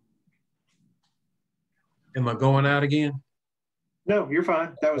 Am I going out again? No, you're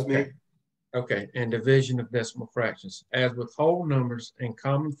fine. That was me. Okay, and division of decimal fractions. As with whole numbers and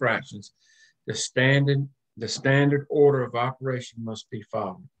common fractions, the standard order of operation must be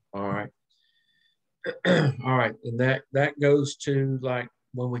followed. All right. All right, and that goes to like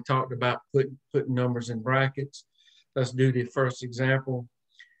when we talked about putting numbers in brackets. Let's do the first example.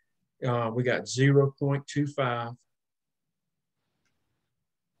 We got 0.25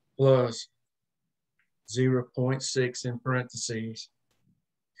 plus 0.6 in parentheses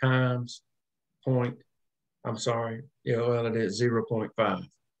times it is 0.5.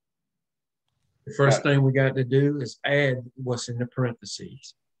 The first thing we got to do is add what's in the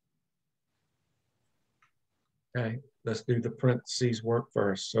parentheses. Okay, let's do the parentheses work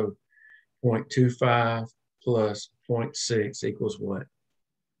first. So 0.25 plus 0.6 equals what?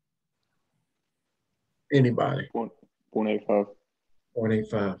 Anybody? 0.85.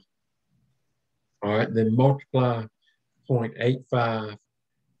 0.85. All right, then multiply 0.85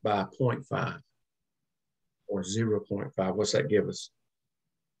 by 0.5 or 0.5. What's that give us?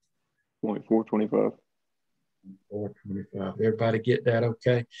 0.425. 425. Everybody get that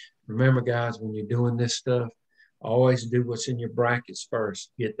okay? Remember, guys, when you're doing this stuff, always do what's in your brackets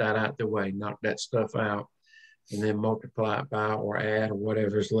first. Get that out the way. Knock that stuff out, and then multiply it by or add or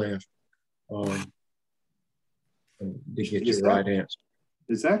whatever's left to get your right answer.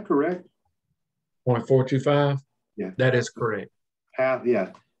 Is that correct? 0.425? Yeah. That is correct. Half,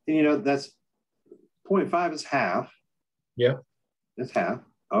 yeah. And you know, that's 0.5 is half. Yep. That's half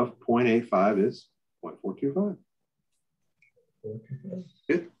of 0.85 is 0.425.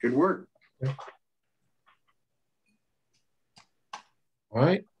 Good work. Okay. All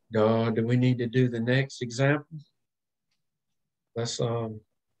right. Do we need to do the next example? Let's do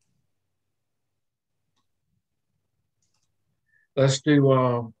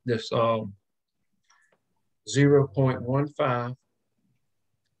this 0.15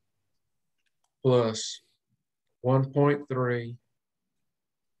 plus 1.3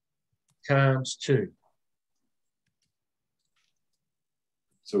 times 2.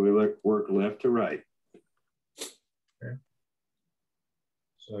 So we work left to right. Okay.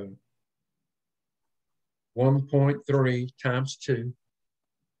 So 1.3 times 2.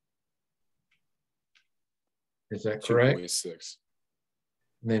 Is that correct? 2.6.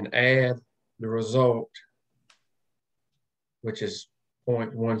 And then add the result, which is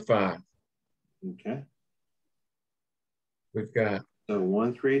 0.15. Okay. We've got. So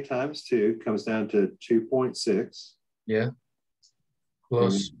 1.3 times 2 comes down to 2.6. Yeah.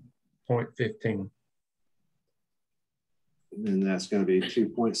 Plus 0.15. And then that's going to be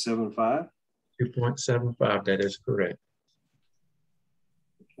 2.75. 2.75, that is correct.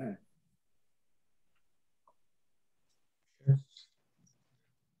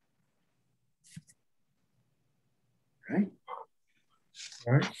 Right.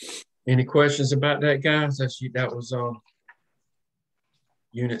 All right. Any questions about that, guys? That was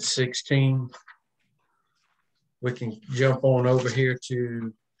Unit 16. We can jump on over here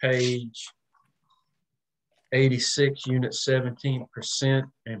to page 86, Unit 17%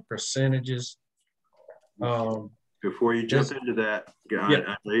 and percentages. Before you jump into that,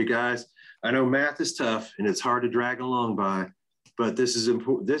 I know you guys, I know math is tough and it's hard to drag along by, but this is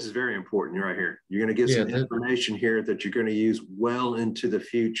important. This is very important right here. You're going to get some information here that you're going to use well into the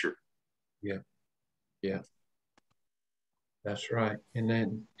future. Yeah. Yeah. That's right. And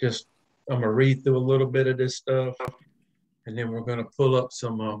then just, I'm going to read through a little bit of this stuff and then we're going to pull up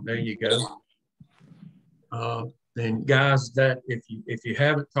some, there you go. Then guys, that if you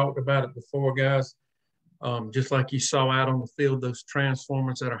haven't talked about it before, guys, just like you saw out on the field, those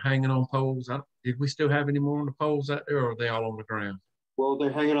transformers that are hanging on poles. Did we still have any more on the poles out there, or are they all on the ground? Well,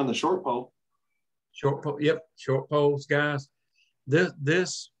 they're hanging on the short pole. Short pole, yep, short poles, guys.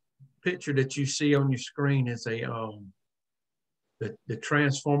 This picture that you see on your screen is the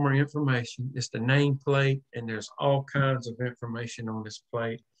transformer information. It's the nameplate, and there's all kinds of information on this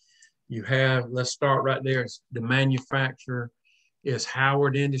plate. You have, let's start right there. It's the manufacturer is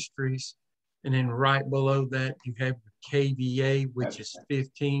Howard Industries. And then right below that, you have KVA, which is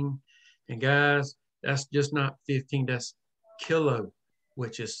 15. And guys, that's just not 15, that's kilo,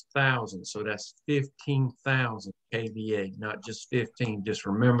 which is 1,000. So that's 15,000 KVA, not just 15. Just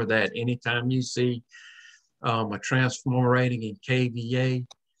remember that anytime you see a transformer rating in KVA,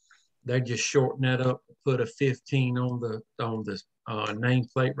 they just shorten that up, put a 15 on the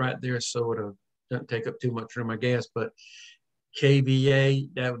nameplate right there, so it doesn't take up too much room, I guess. But KVA,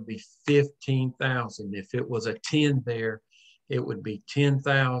 that would be 15,000. If it was a 10 there, it would be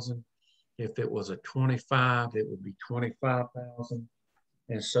 10,000. If it was a 25, it would be 25,000,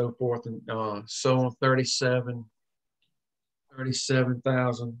 and so forth. And so on,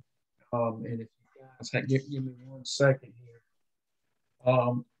 37,000. And if you guys give me 1 second here.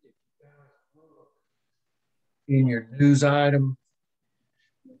 In your news item,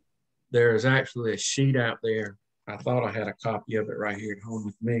 there's actually a sheet out there. I thought I had a copy of it right here at home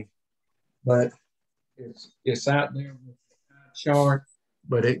with me, but it's out there with the chart,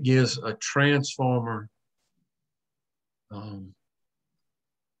 but it gives a transformer. You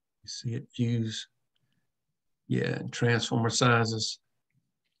see it fuse, yeah, transformer sizes.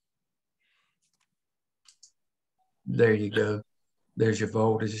 There you go. There's your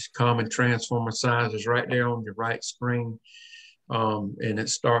voltage. Common transformer sizes right there on your right screen, and it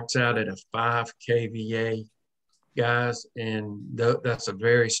starts out at a 5 kVA. Guys, and that's a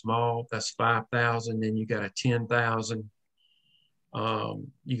very small, that's 5,000. Then you got a 10,000,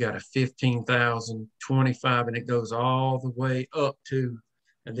 you got a 15,000, 25, and it goes all the way up to,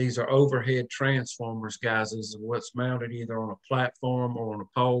 and these are overhead transformers, guys. This is what's mounted either on a platform or on a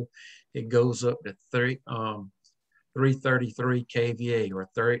pole. It goes up to 333 kVA or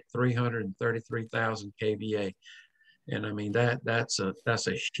 333,000 kVA, and I mean that's a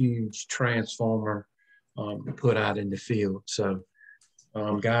huge transformer to put out in the field. So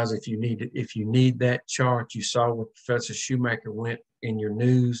guys, if you need that chart, you saw what Professor Shoemaker went in your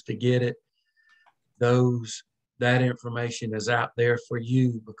news to get it. That information is out there for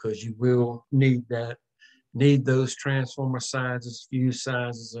you, because you will need those transformer sizes, fuse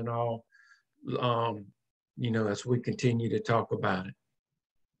sizes, and all, as we continue to talk about it.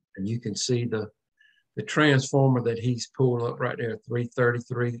 And you can see the transformer that he's pulling up right there,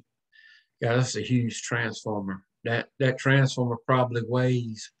 333. Yeah, that's a huge transformer. That transformer probably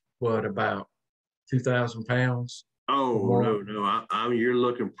weighs, what, about 2,000 pounds? Oh, no. You're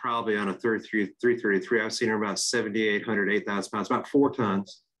looking probably on a 333. I've seen her about 7,800, 8,000 pounds, about 4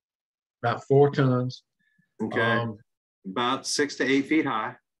 tons. About 4 tons. Okay. About 6 to 8 feet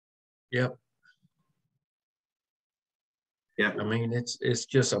high. Yep. Yep. I mean, it's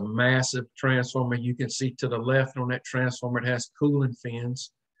just a massive transformer. You can see to the left on that transformer, it has cooling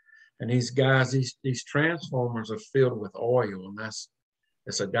fins. And these guys, these transformers are filled with oil, and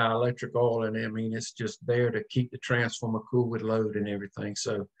it's a dielectric oil, and I mean, it's just there to keep the transformer cool with load and everything.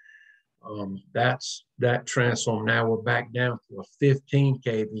 So that's that transformer. Now we're back down to a 15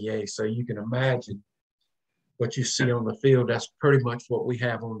 kVA. So you can imagine what you see on the field. That's pretty much what we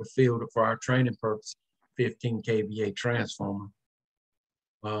have on the field for our training purposes, 15 kVA transformer.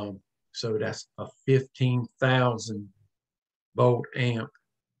 So that's a 15,000 volt amp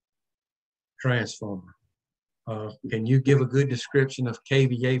transformer. Can you give a good description of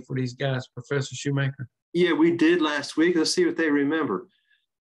KVA for these guys, Professor Shoemaker? Yeah, we did last week. Let's see what they remember.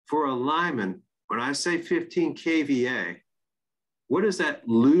 for a lineman, when I say 15 kVA, what does that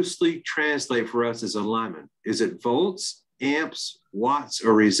loosely translate for us as a lineman? Is it volts, amps, watts,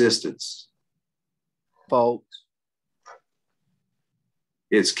 or resistance? Volts.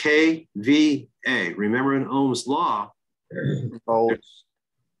 It's kVA. Remember in Ohm's law, volts.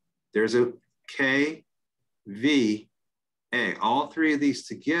 There's a kVA. All three of these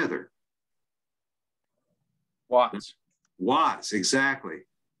together. Watts. Watts, exactly.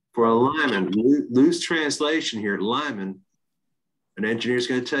 For a lineman, loose translation here, lineman, an engineer is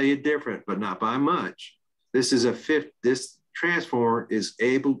going to tell you different, but not by much. This transformer is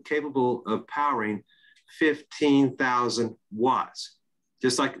capable of powering 15,000 watts.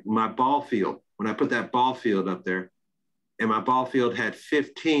 Just like my ball field. When I put that ball field up there, and my ball field had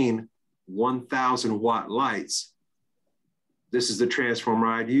 15 1,000 watt lights, this is the transformer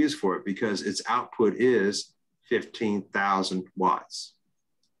I'd use for it because its output is 15,000 watts.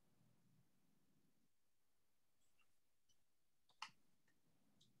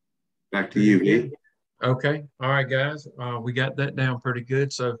 Back to you, Vic. Okay. All right, guys. We got that down pretty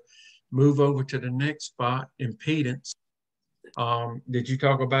good. So move over to the next spot, impedance. Did you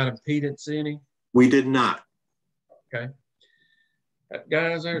talk about impedance any? We did not. Okay.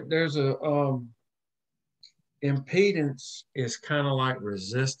 Guys, there's a impedance is kind of like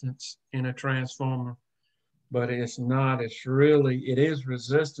resistance in a transformer, but it's not. It is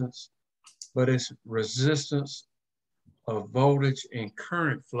resistance, but it's resistance of voltage and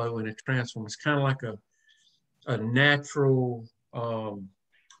current flow in a transformer. It's kind of like a natural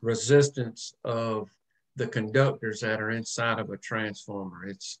resistance of the conductors that are inside of a transformer.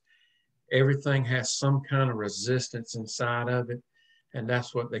 Everything has some kind of resistance inside of it, and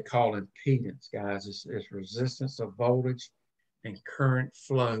that's what they call impedance, guys. It's resistance of voltage and current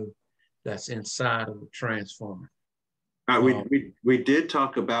flow that's inside of a transformer. We did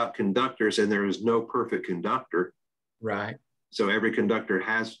talk about conductors, and there is no perfect conductor. Right. So every conductor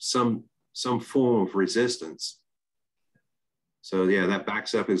has some form of resistance. So yeah, that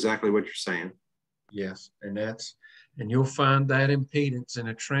backs up exactly what you're saying. Yes, and you'll find that impedance in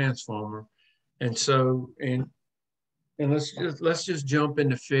a transformer. And so, and let's just jump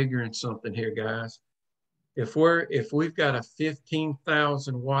into figuring something here, guys. If we've got a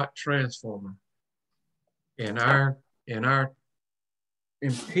 15,000 watt transformer and our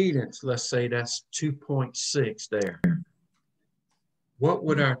impedance, let's say that's 2.6 there. What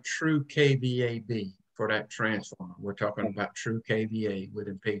would our true kVA be for that transformer? We're talking about true kVA with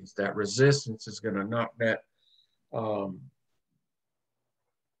impedance. That resistance is going to knock that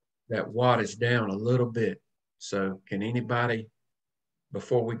wattage down a little bit. So can anybody,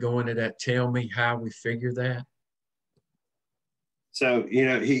 before we go into that, tell me how we figure that? So,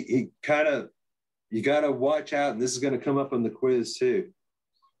 he kind of, you got to watch out, and this is going to come up on the quiz too.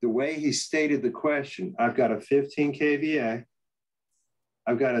 The way he stated the question, I've got a 15 kVA,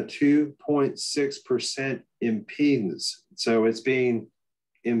 I've got a 2.6% impedance. So it's being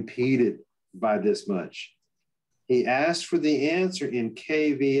impeded by this much. He asked for the answer in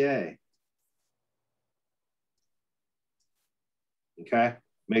kVA. Okay,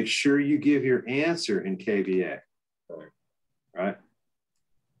 make sure you give your answer in kVA. Right?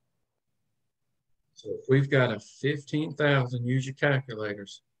 So if we've got a 15,000, use your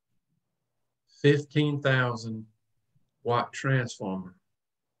calculators, 15,000 watt transformer.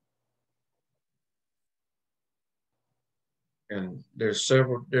 And there's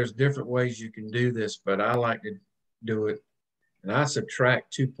different ways you can do this, but I like to do it. And I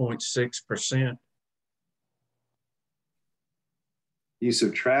subtract 2.6%. You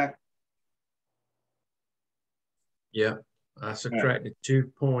subtract? Yeah, I subtracted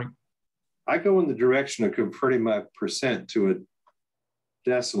 2 point. I go in the direction of converting my percent to a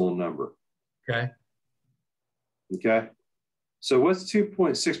decimal number. Okay. Okay. So what's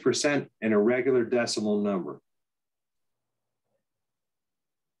 2.6% in a regular decimal number?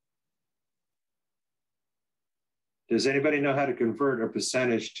 Does anybody know how to convert a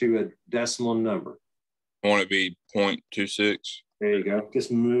percentage to a decimal number? I want it to be 0.26. There you go.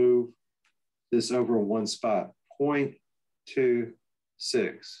 Just move this over one spot. 0.26.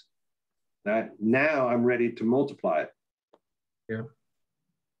 Now I'm ready to multiply it. Yeah.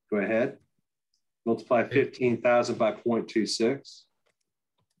 Go ahead. Multiply 15,000 by 0.26.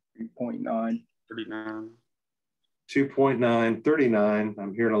 3.9. 39. 2.9, 39.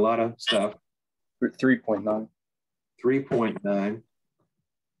 I'm hearing a lot of stuff. 3.9. 3.9.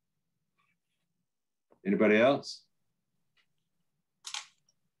 Anybody else?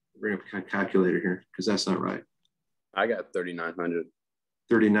 Bring up a calculator here because that's not right. I got 3,900.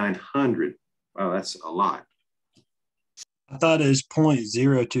 3,900. Wow, that's a lot. I thought it was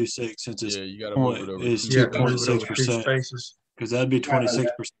 0.026 since it's you got to move it over it's two 2.6%. spaces. Because that'd be 26%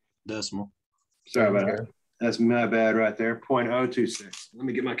 decimal. Sorry about that. That's my bad right there. 0.026. Let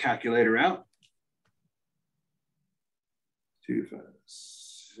me get my calculator out. 25.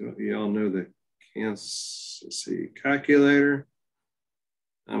 So y'all know the Kansas. Let's see, calculator.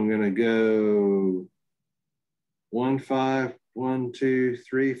 I'm gonna go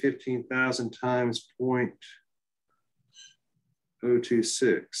 15,000 times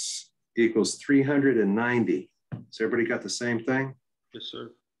 0.026 equals 390. So everybody got the same thing? Yes,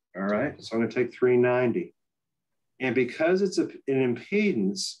 sir. All right, so I'm gonna take 390. And because it's an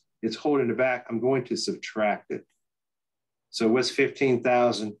impedance, it's holding it back, I'm going to subtract it. So what's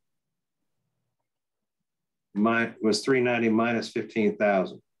 15,000? Was 390 minus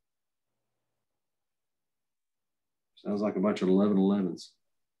 15,000. Sounds like a bunch of 1111s.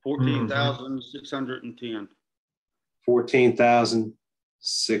 14,610.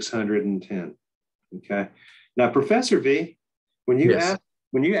 14,610. Okay. Now, Professor V, when you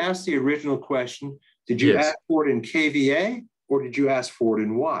asked the original question, did you ask for it in kVA or did you ask for it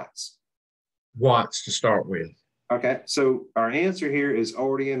in watts? Watts to start with. Okay. So our answer here is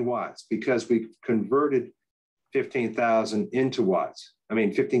already in watts because we converted 15,000 into watts. I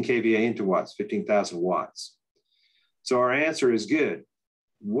mean, 15 kVA into watts, 15,000 watts. So our answer is good.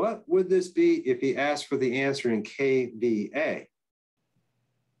 What would this be if he asked for the answer in kVA?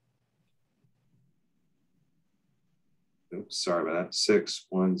 Oops, sorry about that,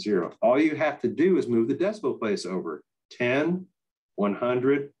 610. All you have to do is move the decimal place over. 10,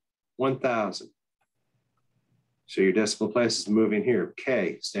 100, 1,000. So your decimal place is moving here.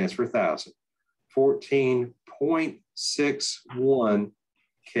 K stands for 1,000. 14.61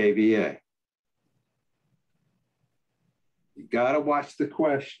 kVA. You got to watch the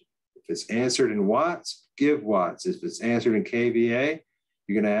question. If it's answered in watts, give watts. If it's answered in kVA,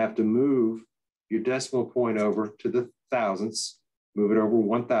 you're going to have to move your decimal point over to the thousandths, move it over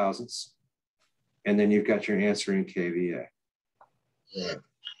 1,000ths, and then you've got your answer in kVA. Right.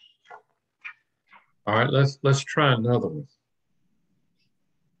 All right, let's try another one.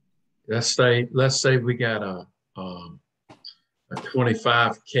 Let's say we got a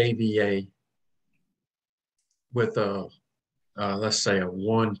 25 kVA with a let's say a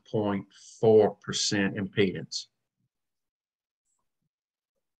 1.4% impedance.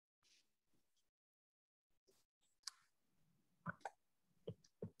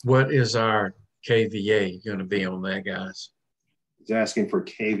 What is our kVA going to be on that, guys? He's asking for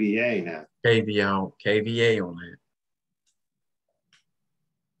kVA now. kVA on that.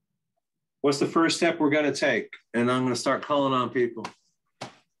 What's the first step we're going to take? And I'm going to start calling on people.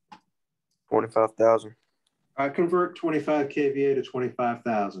 25,000. I convert 25 kVA to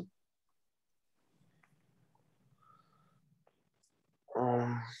 25,000.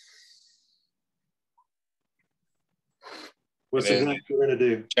 What's the next we're going to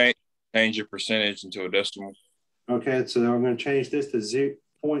do? Change your percentage into a decimal. Okay, so I'm going to change this to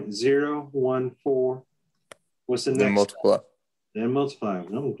 0.014. What's the next? Then multiply. Then multiply.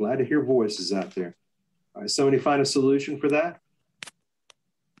 I'm glad to hear voices out there. All right, somebody find a solution for that?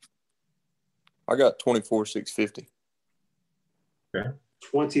 I got 24,650. Okay.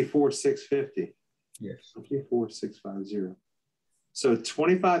 24,650. Yes. 24,650. So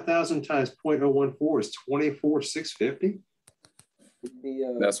 25,000 times 0.014 is 24,650?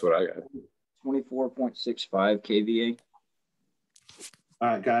 That's what I got. 24.65 kVA. All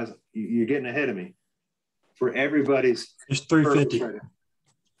right, guys, you're getting ahead of me. For everybody's, it's 350.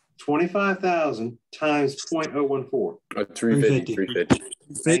 25,000 times 0.014. 350. 350.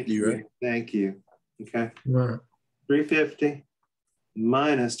 Thank you. Okay. Right. 350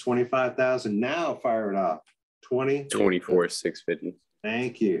 minus 25,000. Now fire it off. 24,650.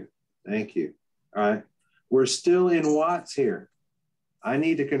 Thank you. Thank you. All right. We're still in watts here. I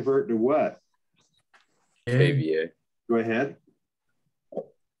need to convert to what? kVA. Go ahead.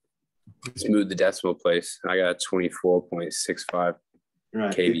 Smooth the decimal place. I got 24.65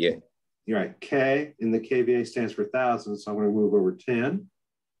 right. kVA. You're right. K in the kVA stands for thousand. So I'm going to move over 10,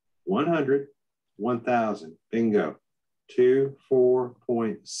 100, 1,000. Bingo.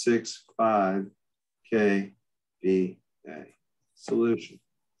 24.65 kVA. Solution.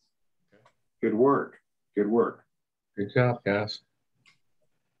 Good work. Good work. Good job, guys.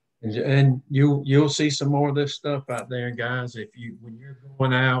 And you'll see some more of this stuff out there, guys. When you're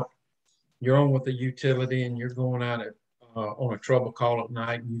going out, you're on with the utility and you're going out on a trouble call at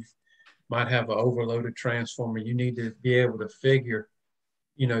night, you might have an overloaded transformer. You need to be able to figure,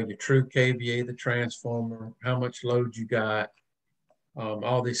 your true kVA, the transformer, how much load you got,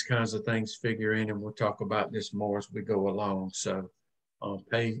 All these kinds of things figure in, and we'll talk about this more as we go along. So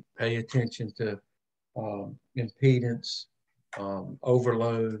pay attention to impedance,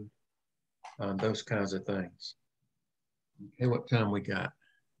 overload, those kinds of things. Okay, what time we got?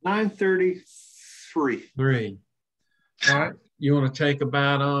 9:33. 3. All right. You want to take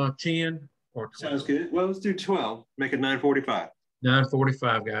about 10 or 12? Sounds good. Well, let's do 12. Make it 9:45.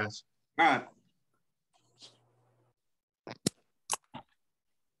 9:45, guys. All right.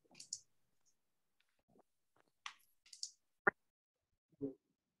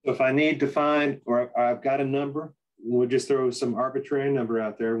 So if I need to find, or I've got a number, we'll just throw some arbitrary number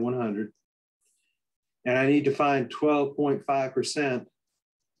out there, 100. And I need to find 12.5%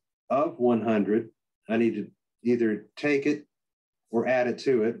 of 100. I need to either take it or add it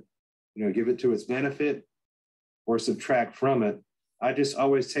to it, give it to its benefit or subtract from it. I just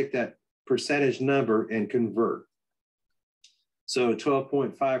always take that percentage number and convert. So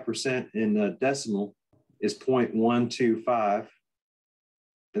 12.5% in decimal is 0.125.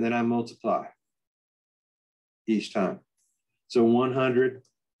 And then I multiply each time. So 100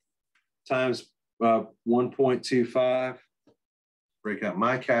 times 1.25, break out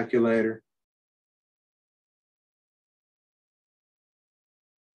my calculator.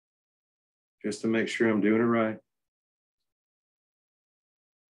 Just to make sure I'm doing it right.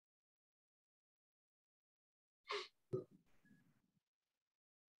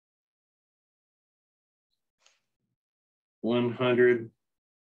 $100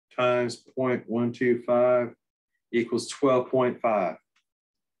 times 0.125 equals 12.5.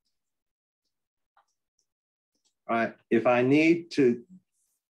 All right, if I need to,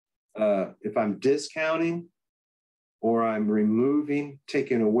 if I'm discounting or I'm removing,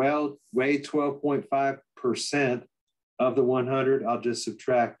 taking away 12.5% of the 100, I'll just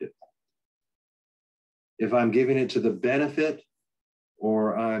subtract it. If I'm giving it to the benefit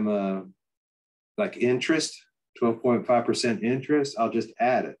or I'm like interest, 12.5% interest, I'll just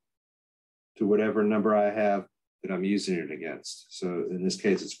add it to whatever number I have that I'm using it against. So in this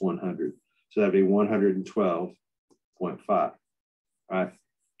case, it's 100. So that'd be 112.5. All right.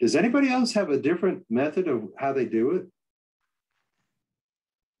 Does anybody else have a different method of how they do it?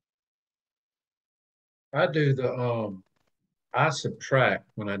 I do I subtract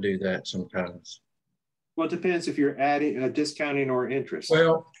when I do that sometimes. Well, it depends if you're adding discounting or interest.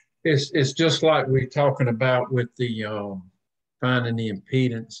 Well, it's just like we're talking about with the finding the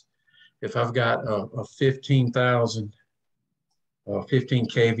impedance. If I've got a 15,000, 15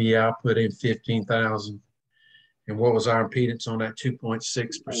 kV, I'll put in 15,000. And what was our impedance on that?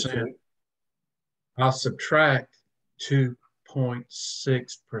 2.6%. I'll subtract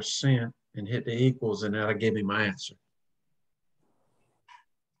 2.6% and hit the equals, and that'll give me my answer.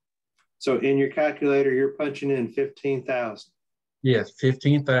 So in your calculator, you're punching in 15,000. Yes,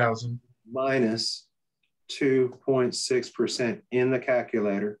 15,000. Minus 2.6% in the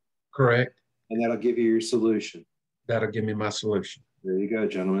calculator. Correct. And that'll give you your solution. That'll give me my solution. There you go,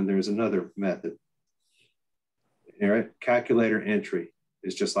 gentlemen. There's another method. All right, calculator entry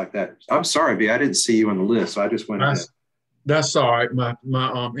is just like that. I'm sorry, B, I didn't see you on the list, so I just went ahead. That's all right. My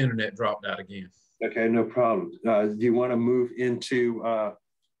internet dropped out again. Okay, no problem. Do you want to move into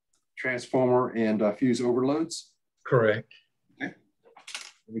transformer and fuse overloads? Correct. Okay.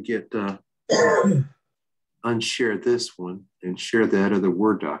 Let me get unshare this one and share that other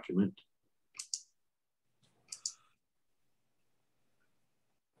Word document.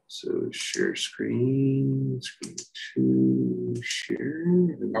 So share screen, screen 2, share.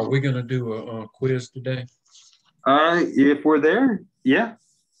 Are we going to do a quiz today? If we're there, yeah.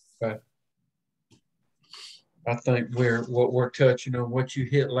 Okay. I think what we're touching on, what you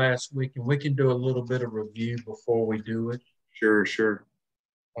hit last week, and we can do a little bit of review before we do it. Sure, sure.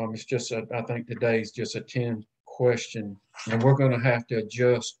 It's just I think today's just a 10 question, and we're going to have to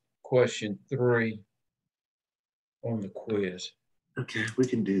adjust question 3 on the quiz. Okay, we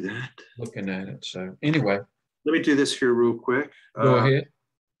can do that. Looking at it. So anyway. Let me do this here real quick. Go ahead.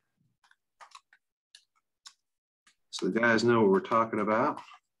 So the guys know what we're talking about.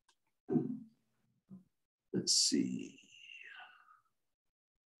 Let's see.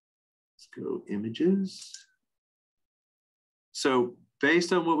 Let's go images. So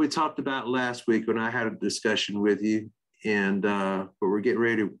based on what we talked about last week when I had a discussion with you and what we're getting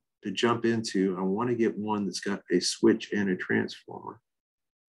ready to jump into, I want to get one that's got a switch and a transformer.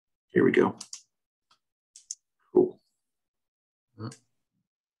 Here we go. Cool.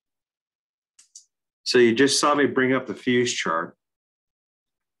 So you just saw me bring up the fuse chart.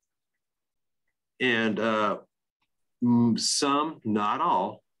 And some, not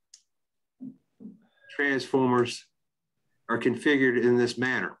all, transformers are configured in this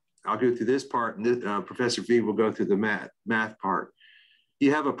manner. I'll go through this part, and Professor V will go through the math part.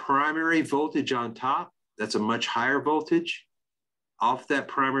 You have a primary voltage on top. That's a much higher voltage. Off that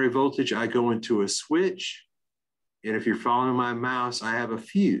primary voltage, I go into a switch. And if you're following my mouse, I have a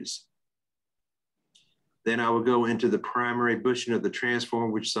fuse. Then I will go into the primary bushing of the transformer,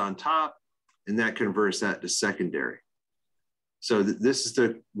 which is on top, and that converts that to secondary. So this is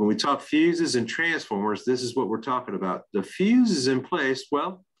when we talk fuses and transformers, this is what we're talking about. The fuse is in place.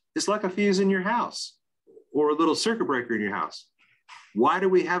 Well, it's like a fuse in your house or a little circuit breaker in your house. Why do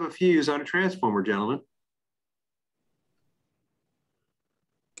we have a fuse on a transformer, gentlemen?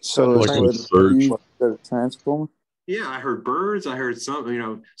 So like the transformer? Yeah, I heard birds. I heard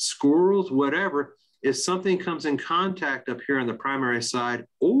some, squirrels, whatever. If something comes in contact up here on the primary side,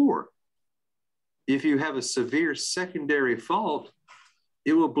 or if you have a severe secondary fault,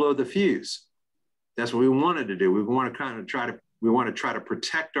 it will blow the fuse. That's what we wanted to do. We want to try to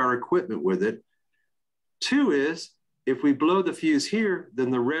protect our equipment with it. Two is, if we blow the fuse here, then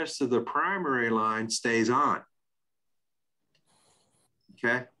the rest of the primary line stays on.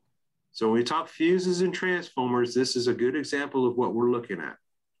 Okay. So when we talk fuses and transformers, this is a good example of what we're looking at.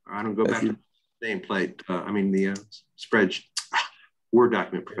 I don't go back to the nameplate. The spreadsheet, Word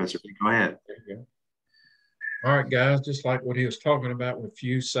document, Professor. Go ahead. All right, guys, just like what he was talking about with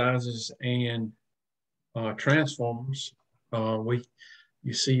fuse sizes and transformers,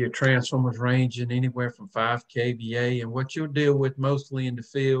 you see your transformers ranging anywhere from 5 kVA, and what you'll deal with mostly in the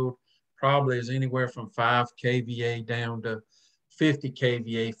field probably is anywhere from 5 kVA down to 50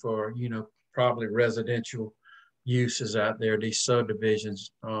 kVA for, probably residential uses out there, these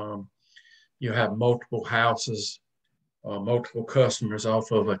subdivisions. You have multiple houses, multiple customers off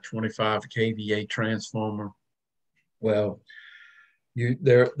of a 25 kVA transformer. Well,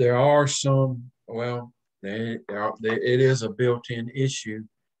 there are some, it is a built-in issue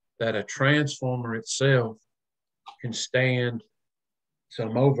that a transformer itself can stand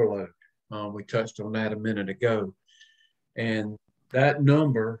some overload. We touched on that a minute ago. And that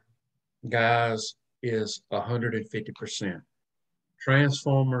number, guys, is 150%.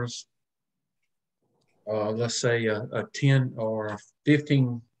 Transformers, let's say a 10 or a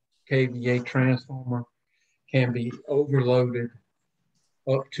 15 kVA transformer can be overloaded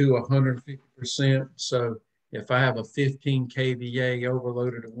up to 150%. So if I have a 15 kVA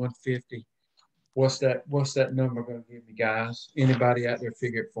overloaded at 150, what's that number going to give me, guys? Anybody out there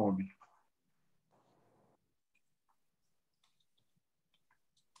figure it for me?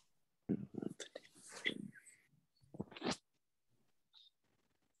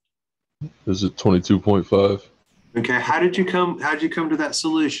 Is it 22.5? Okay, how'd you come to that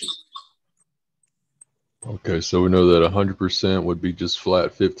solution? Okay, so we know that 100% would be just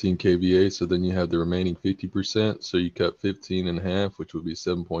flat 15 kVA, so then you have the remaining 50%, so you cut 15 in half, which would be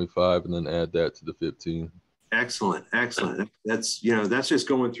 7.5, and then add that to the 15. Excellent. That's just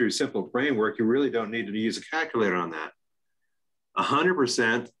going through simple brain work. You really don't need to use a calculator on that.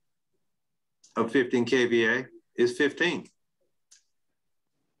 100% of 15 kVA is 15.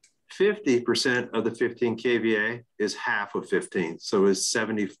 50% of the 15 kVA is half of 15. So it's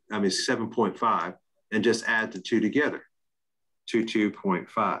 7.5, and just add the two together,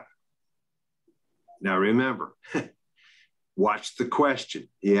 2.5. Now remember, watch the question.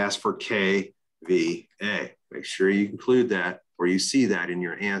 He asked for kVA. Make sure you include that or you see that in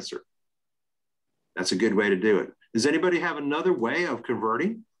your answer. That's a good way to do it. Does anybody have another way of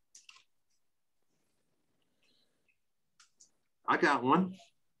converting? I got one.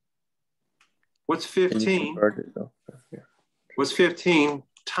 What's 15? What's 15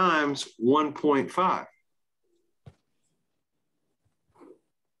 times 1.5?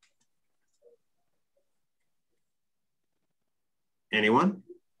 Anyone?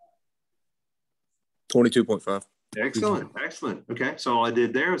 22.5. Excellent. Okay, so all I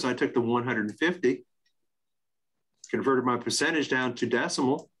did there is I took the 150, converted my percentage down to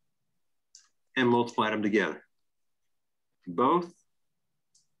decimal, and multiplied them together. Both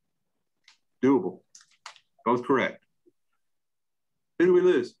doable, both correct. Who do we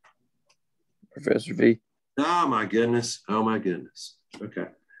lose? Professor V. Oh my goodness. Okay.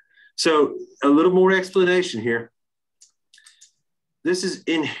 So a little more explanation here. This is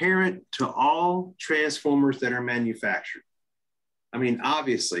inherent to all transformers that are manufactured. I mean,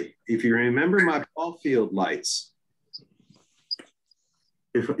 obviously, if you remember my ball field lights,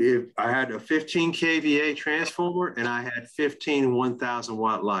 if I had a 15 kVA transformer and I had 15 1,000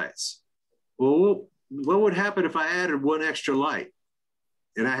 watt lights, well, what would happen if I added one extra light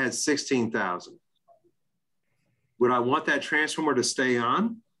and I had 16,000? Would I want that transformer to stay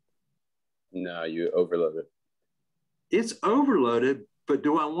on? No, you overload it. It's overloaded, but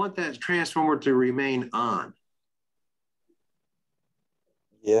do I want that transformer to remain on?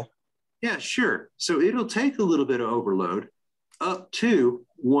 Yeah. Yeah, sure. So it'll take a little bit of overload up to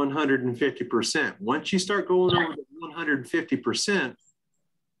 150%. Once you start going over the 150%,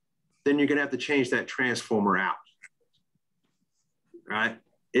 then you're going to have to change that transformer out. Right?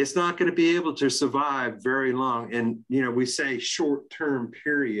 It's not going to be able to survive very long. And, you know, we say short-term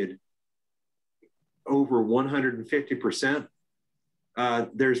period over 150%.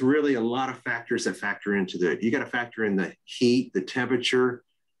 There's really a lot of factors that factor into that. You got to factor in the heat, the temperature,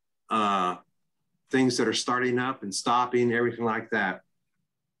 things that are starting up and stopping, everything like that.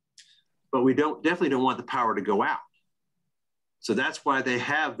 But we definitely don't want the power to go out. So that's why they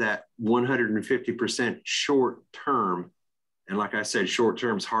have that 150% short term. And like I said, short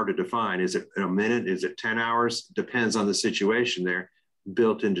term is hard to define. Is it a minute? Is it 10 hours? Depends on the situation there,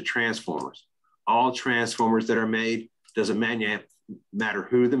 built into transformers. All transformers that are made, doesn't matter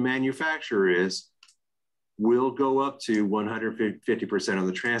who the manufacturer is, will go up to 150% on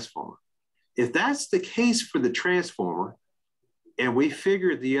the transformer. If that's the case for the transformer, and we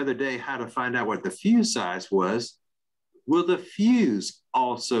figured the other day how to find out what the fuse size was, will the fuse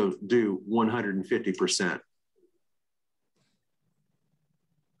also do 150%?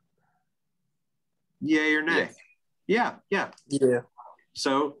 Yay or nay? Yeah.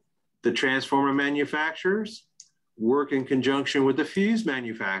 So the transformer manufacturers work in conjunction with the fuse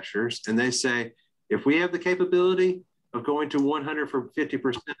manufacturers, and they say, if we have the capability of going to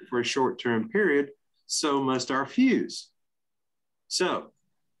 150% for a short-term period, so must our fuse. So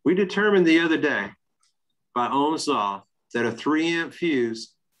we determined the other day by Ohm's law that a 3-amp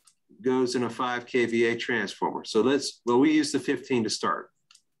fuse goes in a 5 kVA transformer. So we use the 15 to start,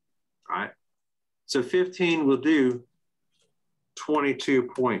 all right? So 15 will do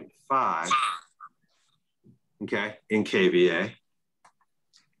 22.5, okay, in kVA.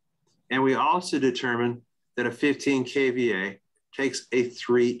 And we also determined that a 15 kVA takes a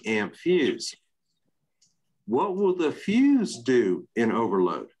 3-amp fuse. What will the fuse do in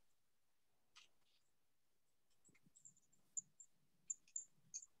overload?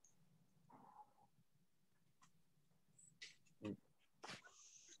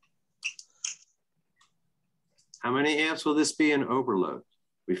 How many amps will this be in overload?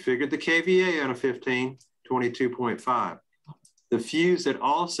 We figured the kVA on a 15, 22.5. The fuse that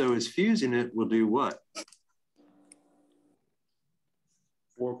also is fusing it will do what?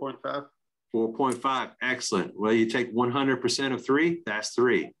 4.5. 4.5, excellent. Well, you take 100% of 3, that's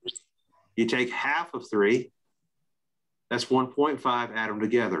 3. You take half of 3, that's 1.5, add them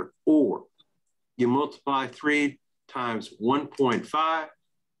together. Or you multiply 3 times 1.5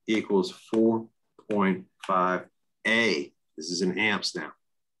 equals 4.5A. This is in amps now.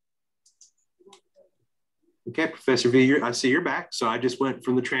 Okay, Professor V, I see you're back. So I just went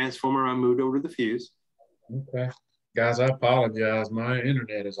from the transformer, I moved over to the fuse. Okay. Guys, I apologize. My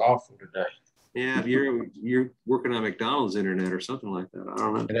internet is awful today. Yeah, you're working on McDonald's internet or something like that. I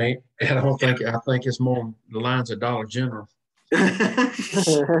don't know. It ain't. I think it's more the lines of Dollar General.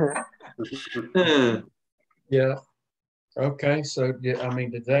 Yeah. Okay. So I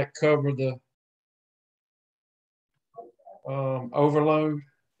mean, did that cover the overload?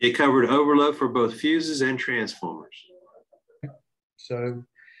 It covered overload for both fuses and transformers. So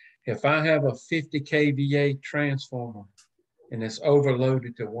if I have a 50 kVA transformer and it's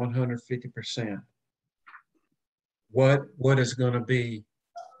overloaded to 150%, what is going to be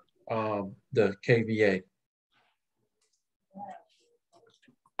the kVA?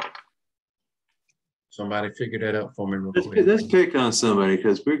 Somebody figure that out for me real quick. Let's pick on somebody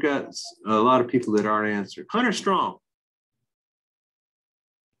because we've got a lot of people that aren't answering. Hunter Strong.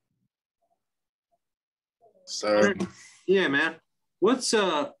 Sir. Yeah, man. What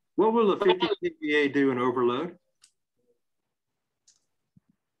will a 50 kVA do in overload?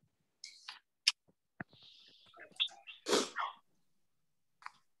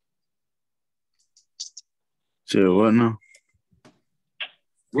 Sure, what now?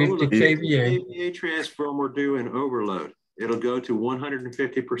 What will a 50 kVA transformer do in overload? It'll go to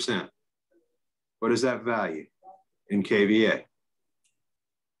 150%. What is that value in kVA?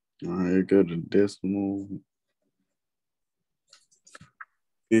 All right, go to decimal.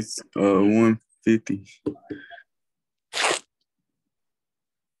 It's 150.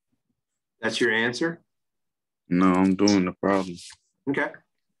 That's your answer? No, I'm doing the problem. Okay.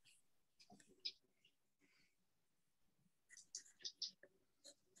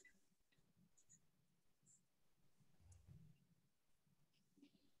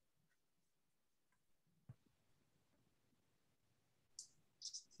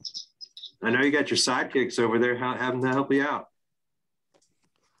 I know you got your sidekicks over there. Have them to help you out.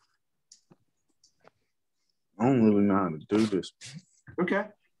 I don't really know how to do this. Okay.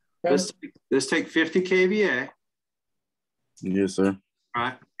 Let's take 50 kVA. Yes, sir. All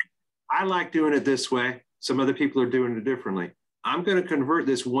right. I like doing it this way. Some other people are doing it differently. I'm going to convert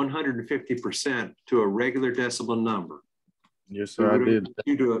this 150% to a regular decibel number. Yes, sir. I did.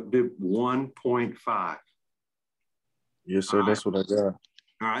 You do 1.5. Yes, sir. That's what I got.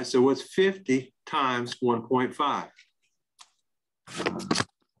 All right. So what's 50 times 1.5?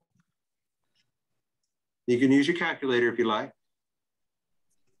 You can use your calculator if you like.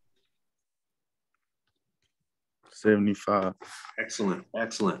 75. Excellent.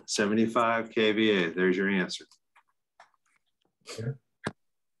 Excellent. 75 kVA. There's your answer. Okay.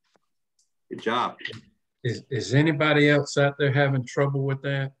 Good job. Is anybody else out there having trouble with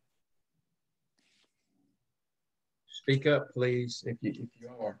that? Speak up, please, if you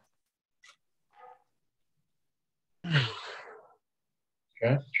are.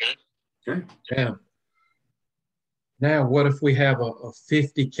 Okay. Okay. Yeah. Now, what if we have a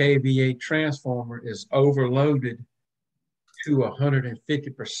 50 kVA transformer is overloaded to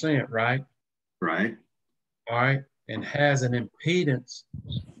 150%, right? Right. All right. And has an impedance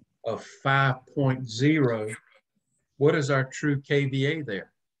of 5.0. What is our true kVA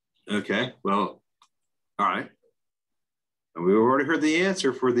there? Okay. Well, all right. And we've already heard the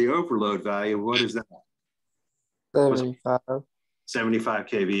answer for the overload value. What is that? 75. 75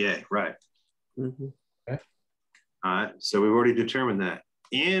 kVA. Right. Mm-hmm. Okay. All right. So we've already determined that.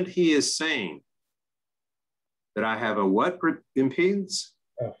 And he is saying that I have a what impedance?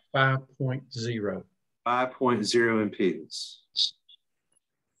 5.0. 5.0 impedance.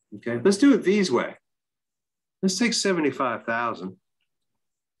 Okay. Let's do it V's way. Let's take 75,000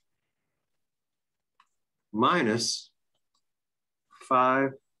 minus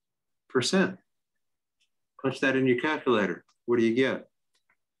 5%. Punch that in your calculator. What do you get?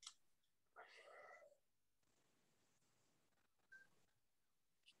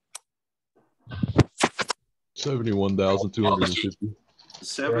 $71,250.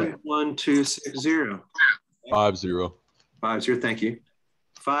 71260. 50. 50. Thank you.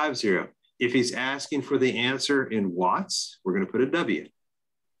 50. If he's asking for the answer in watts, we're going to put a W.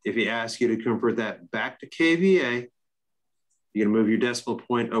 If he asks you to convert that back to kVA, you're going to move your decimal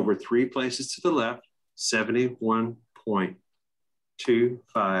point over 3 places to the left, 71.25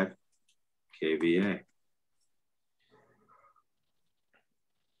 kVA.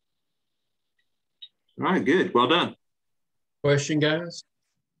 All right, good. Well done. Question, guys?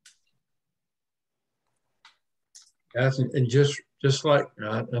 Guys, and just like,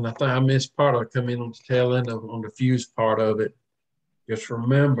 and I think I missed part of it, come in on the tail end of on the fuse part of it. Just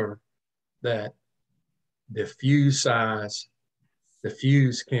remember that the fuse size, the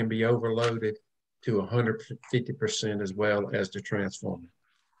fuse can be overloaded to 150% as well as the transformer.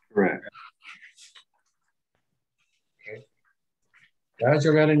 Correct. Okay. Guys,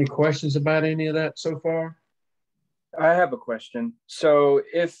 you got any questions about any of that so far? I have a question. So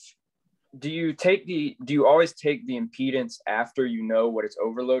do you always take the impedance after you know what it's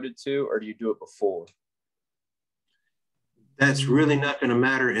overloaded to, or do you do it before? That's really not going to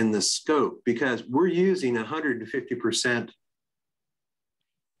matter in the scope because we're using 150%.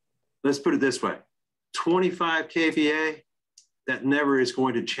 Let's put it this way. 25 kVA, that never is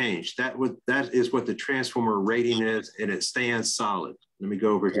going to change. That is what the transformer rating is, and it stands solid. Let me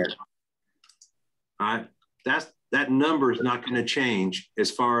go over here. All right. That number is not going to change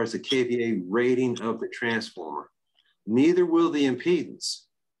as far as the kVA rating of the transformer. Neither will the impedance.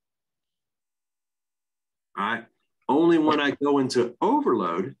 All right. Only when I go into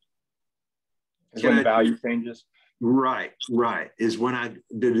overload is when the value changes. Right, is when I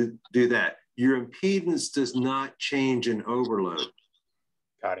do that. Your impedance does not change in overload.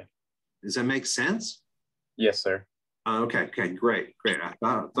 Got it. Does that make sense? Yes, sir. Okay, great. I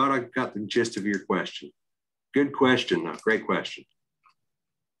thought I got the gist of your question. Good question, though. Great question.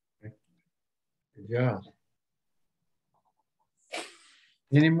 Good job.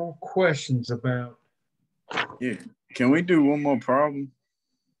 Any more questions about? Yeah. Can we do one more problem?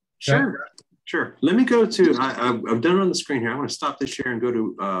 Sure. Let me go to, I've done it on the screen here. I want to stop this share and go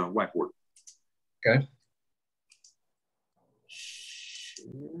to whiteboard. Okay.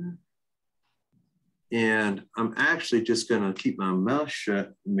 And I'm actually just going to keep my mouth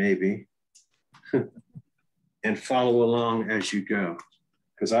shut, maybe, and follow along as you go.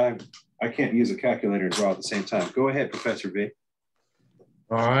 Because I can't use a calculator and draw at the same time. Go ahead, Professor V.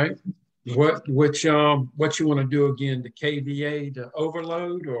 All right. What you want to do again? The kVA to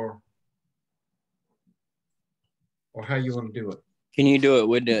overload, or how you want to do it? Can you do it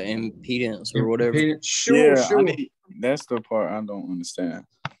with the impedance or whatever? Impedance? Sure, Yeah, sure. that's the part I don't understand.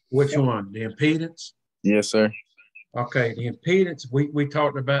 Which one? The impedance? Yes, sir. Okay, the impedance, we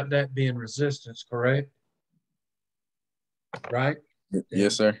talked about that being resistance, correct? Right?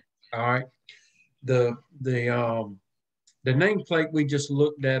 Yes, sir. All right. The nameplate we just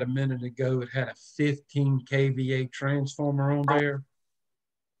looked at a minute ago, it had a 15 kVA transformer on there.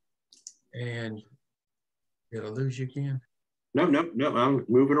 And did I lose you again? No, I'm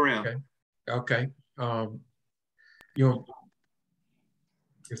moving around. Okay. You know,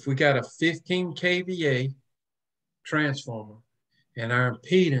 if we got a 15 kVA transformer and our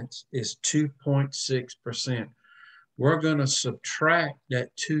impedance is 2.6%, we're going to subtract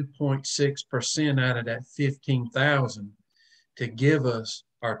that 2.6% out of that 15,000 to give us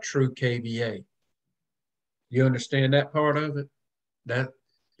our true kVA. You understand that part of it?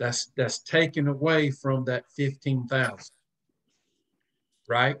 That's taken away from that 15,000,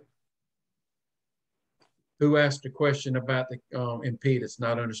 right? Who asked a question about the impedance,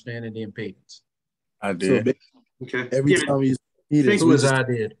 not understanding the impedance? I did. Okay. Every time we use impedance, Who was I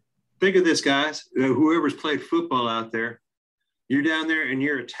did? Think of this, guys. Whoever's played football out there, you're down there and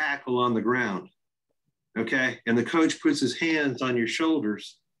you're a tackle on the ground. Okay. And the coach puts his hands on your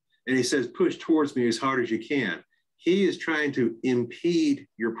shoulders and he says, push towards me as hard as you can. He is trying to impede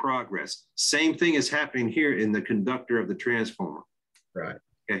your progress. Same thing is happening here in the conductor of the transformer. Right.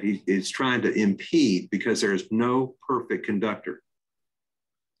 Okay. He's trying to impede because there's no perfect conductor.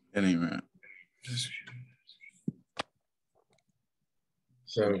 Anyway.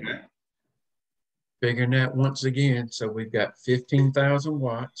 So figuring that once again, so we've got 15,000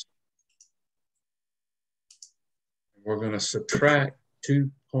 watts. We're going to subtract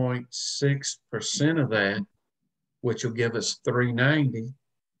 2.6% of that, which will give us 390.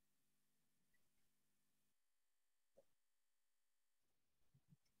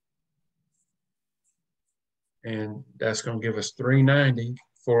 And that's going to give us 390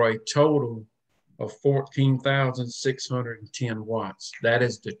 for a total of 14,610 watts. That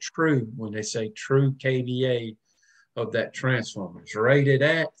is the true, when they say true kVA of that transformer. It's rated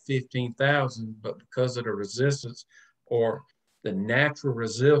at 15,000, but because of the resistance or the natural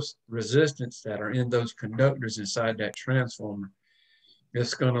resistance that are in those conductors inside that transformer,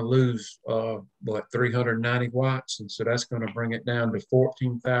 it's going to lose, 390 watts. And so that's going to bring it down to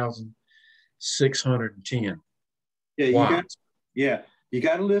 14,610 watts. You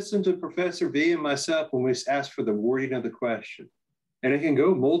got to listen to Professor V and myself when we ask for the wording of the question. And it can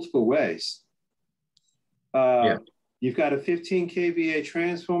go multiple ways. You've got a 15 kVA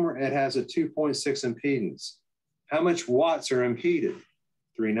transformer. It has a 2.6 impedance. How much watts are impeded?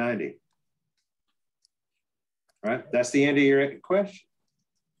 390. Right? That's the end of your question.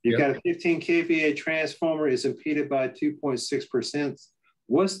 You've got a 15 kVA transformer is impeded by 2.6%.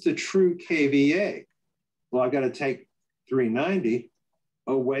 What's the true kVA? Well, I've got to take 390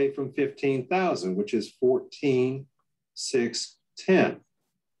 away from 15,000, which is 14,610.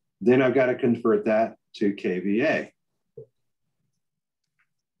 Then I've got to convert that to kVA.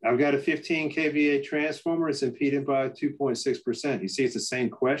 I've got a 15 kVA transformer. It's impeded by 2.6%. You see, it's the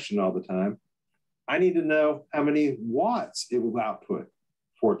same question all the time. I need to know how many watts it will output.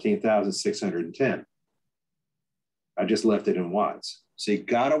 14,610. I just left it in watts. So you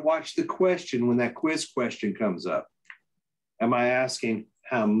got to watch the question when that quiz question comes up. Am I asking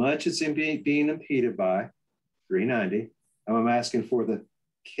how much it's being impeded by? 390. Am I asking for the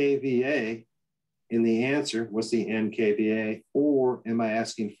kVA in the answer? What's the N kVA? Or am I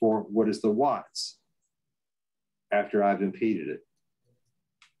asking for what is the watts after I've impeded it?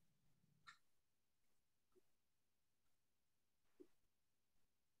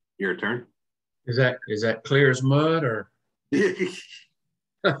 Your turn. Is that clear as mud or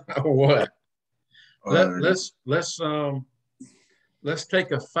or what? Let's take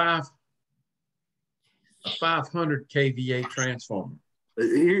a 500 kVA transformer.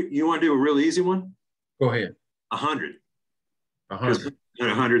 Here, you want to do a real easy one? Go ahead. 100. 100.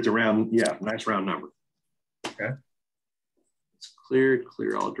 100's a round, nice round number. Okay. It's clear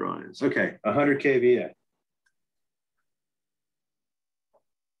all drawings. Okay, 100 kVA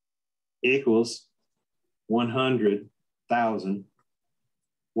equals 100,000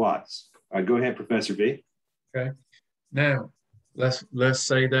 watts. All right, go ahead, Professor V. Okay. Now, let's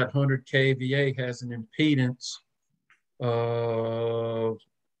say that 100 kVA has an impedance of,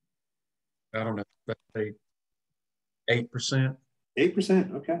 I don't know, let's say 8%.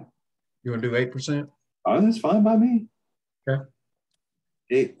 8%, okay. You want to do 8%? Oh, that's fine by me. Okay.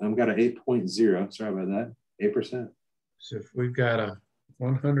 8, I've got an 8.0. Sorry about that. 8%. So if we've got a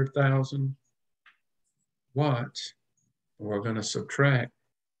 100,000 watts We're going to subtract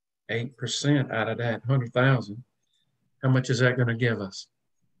 8% out of that 100,000. How much is that going to give us?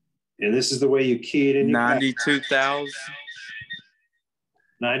 And this is the way you key it in your 92,000.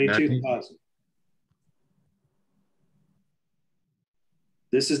 92,000.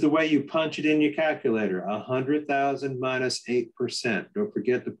 This is the way you punch it in your calculator. 100,000 minus 8%. Don't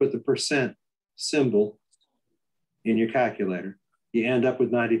forget to put the percent symbol in your calculator. You end up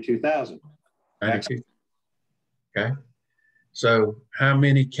with 92,000. 92. Okay. So how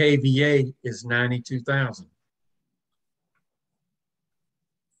many kVA is 92,000?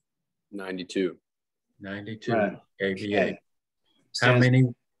 92. 92 Right. kVA. Okay. How many?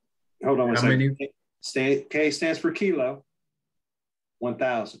 Hold on one how second. many? K stands for kilo.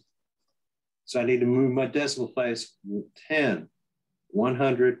 1,000. So I need to move my decimal place 10,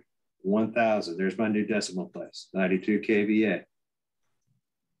 100, 1,000. There's my new decimal place, 92 kVA.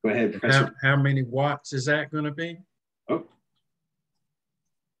 Go ahead, Professor. How many watts is that going to be? Oh,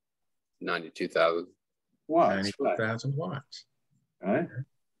 92,000 watts. 92,000 watts. All right.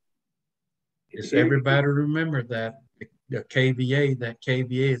 Does everybody remember that the kVA, that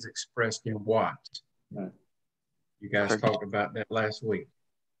kVA is expressed in watts? Right. You guys talked about that last week.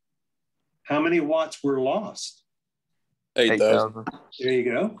 How many watts were lost? 8,000. There you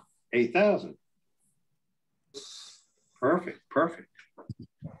go. 8,000. Perfect. Perfect.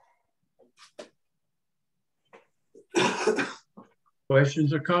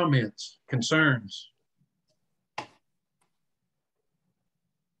 Questions or comments, concerns?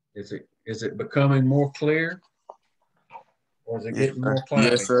 Is it becoming more clear? Or is it getting more cloudy?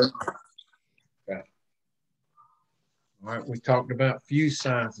 Yes, sir. Okay. All right, we talked about fuse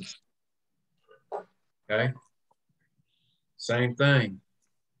sizes. Okay. Same thing.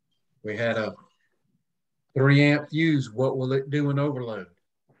 We had a 3 amp fuse. What will it do in overload?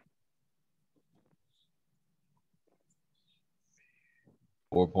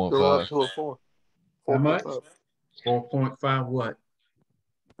 $4.5. How much? 4.5 what?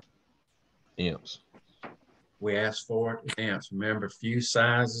 Amps. We asked for it in amps. Remember, fuse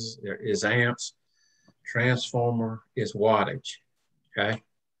sizes is amps. Transformer is wattage. Okay.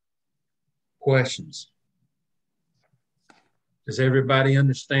 Questions? Does everybody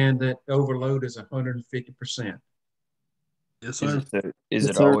understand that overload is 150%? Yes, sir. Is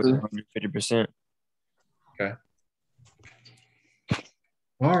it always 150%? Okay.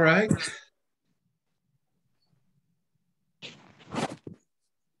 All right.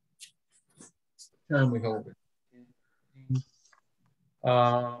 Time we hold it.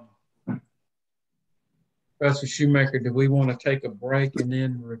 Professor Shoemaker, do we want to take a break and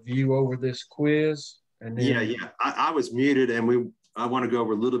then review over this quiz? And then Yeah. I was muted, and I want to go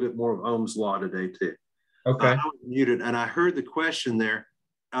over a little bit more of Ohm's law today too. Okay. I was muted, and I heard the question there.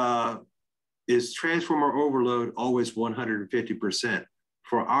 Is transformer overload always 150%?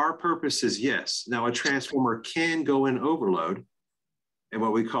 For our purposes, yes. Now, a transformer can go in overload, and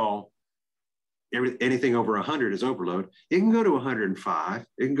what we call anything over 100 is overload. It can go to 105.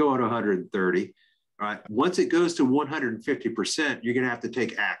 It can go to 130. All right. Once it goes to 150%, you're going to have to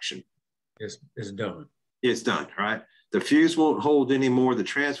take action. It's done. It's done. Right. The fuse won't hold anymore. The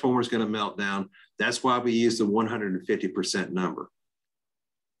transformer is going to melt down. That's why we use the 150% number.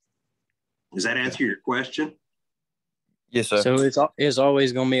 Does that answer your question? Yes, sir. So it's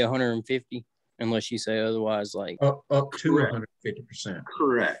always going to be 150 unless you say otherwise. Like up to 150%.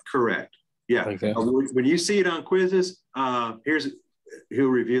 Correct. Yeah. Okay. When you see it on quizzes, he'll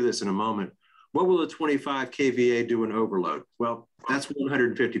review this in a moment. What will a 25 kVA do in overload? Well, that's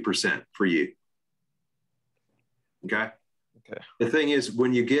 150% for you. Okay. The thing is,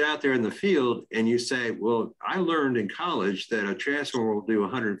 when you get out there in the field and you say, well, I learned in college that a transformer will do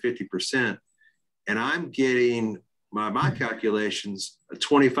 150%, and I'm getting my calculations,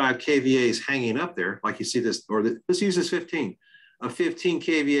 25 kVA is hanging up there, like you see this, let's use this 15. A 15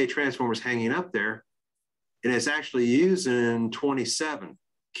 kVA transformer is hanging up there, and it's actually using 27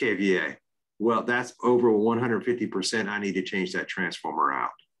 kVA. Well, that's over 150%. I need to change that transformer out.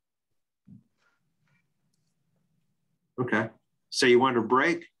 Okay. So you want a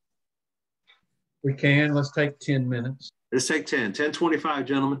break? We can. Let's take 10 minutes. Let's take 10. 10:25,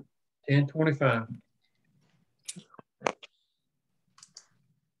 gentlemen. 10:25.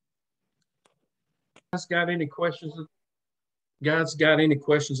 Guys got any questions? Guys got any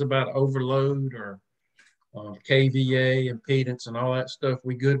questions about overload or kVA, impedance, and all that stuff?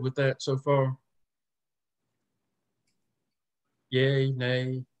 We good with that so far? Yay,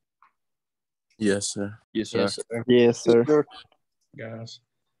 nay? Yes, sir. Yes, sir. Yes, sir. Yes, sir. Guys.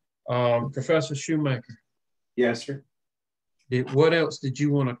 Professor Shoemaker. Yes, sir. What else did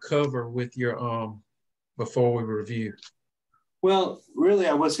you want to cover with your before we review? Well, really,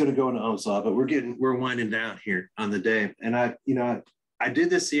 I was going to go into Ohm's law, but we're winding down here on the day. And I did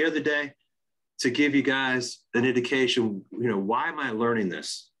this the other day to give you guys an indication, why am I learning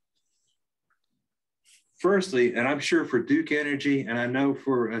this? Firstly, and I'm sure for Duke Energy, and I know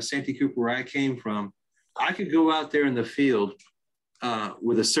for Santee Cooper, where I came from, I could go out there in the field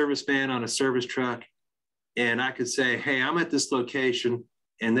with a service van on a service truck, and I could say, hey, I'm at this location,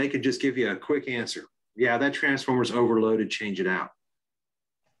 and they could just give you a quick answer. Yeah, that transformer's overloaded, change it out.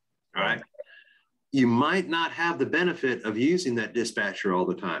 All right. You might not have the benefit of using that dispatcher all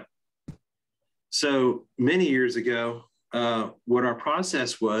the time. So many years ago, what our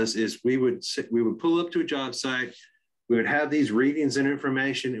process was is we would pull up to a job site, we would have these readings and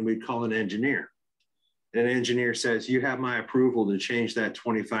information, and we'd call an engineer. And an engineer says, you have my approval to change that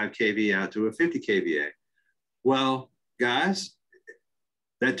 25 kV out to a 50 kVA. Well, guys,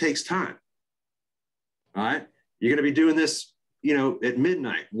 that takes time. All right. You're going to be doing this, at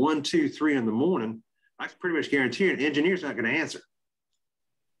midnight, 1, 2, 3 in the morning. I can pretty much guarantee you an engineer's not going to answer.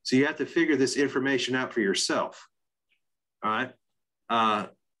 So you have to figure this information out for yourself. All right.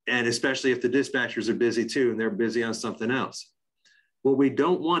 And especially if the dispatchers are busy too, and they're busy on something else. What we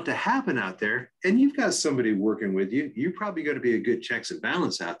don't want to happen out there, and you've got somebody working with you, you're probably going to be a good checks and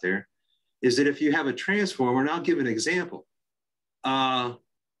balance out there, is that if you have a transformer, and I'll give an example.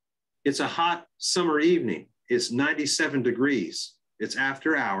 It's a hot summer evening. It's 97 degrees. It's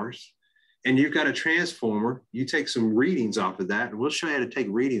after hours. And you've got a transformer. You take some readings off of that, and we'll show you how to take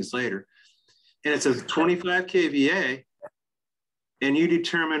readings later. And it's a 25 kVA. And you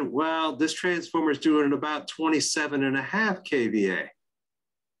determine, well, this transformer is doing about 27.5 kVA.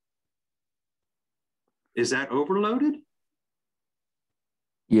 Is that overloaded?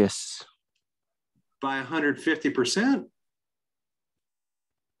 Yes. By 150%?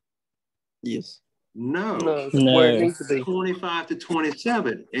 Yes. No. Where it needs to be. 25 to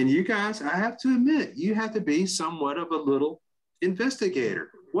 27. And you guys, I have to admit, you have to be somewhat of a little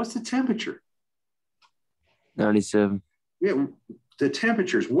investigator. What's the temperature? 97. Yeah, the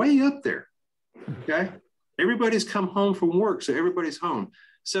temperature's way up there. Okay. Everybody's come home from work, so everybody's home.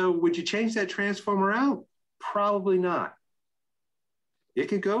 So would you change that transformer out? Probably not. It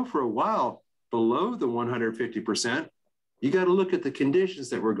could go for a while below the 150%. You got to look at the conditions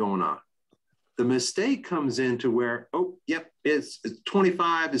that were going on. The mistake comes into where, oh, yep, it's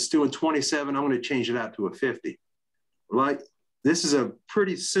 25, it's doing 27. I'm going to change it out to a 50. Like, this is a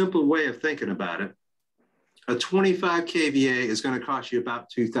pretty simple way of thinking about it. A 25 kVA is going to cost you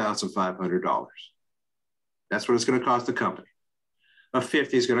about $2,500. That's what it's going to cost the company. A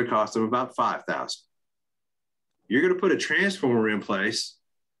 50 is going to cost them about $5,000. You're going to put a transformer in place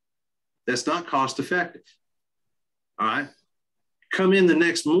that's not cost effective. All right. Come in the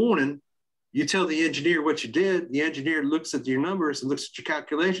next morning, you tell the engineer what you did. The engineer looks at your numbers and looks at your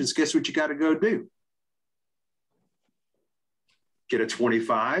calculations. Guess what you got to go do? Get a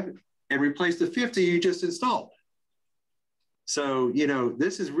 25 and replace the 50 you just installed. So,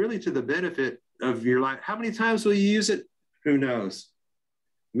 this is really to the benefit of your life. How many times will you use it? Who knows?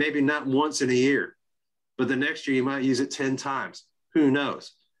 Maybe not once in a year, but the next year you might use it 10 times. Who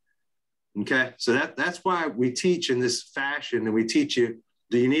knows? Okay, so that's why we teach in this fashion, and we teach you,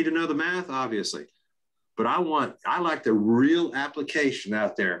 do you need to know the math? Obviously. But I like the real application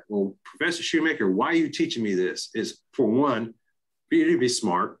out there. Well, Professor Shoemaker, why are you teaching me this? Is for one, for you to be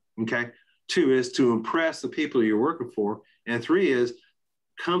smart, okay? 2 is to impress the people you're working for. And 3 is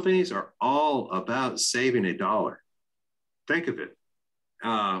companies are all about saving a dollar. Think of it.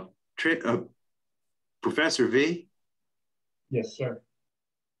 Professor V? Yes, sir.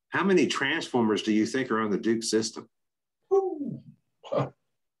 How many transformers do you think are on the Duke system? Ooh.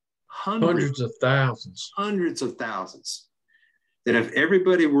 Hundreds of thousands. Hundreds of thousands. That if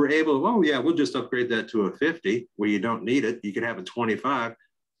everybody were able, oh yeah, we'll just upgrade that to a 50 where you don't need it. You could have a 25.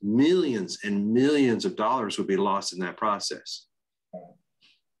 Millions and millions of dollars would be lost in that process.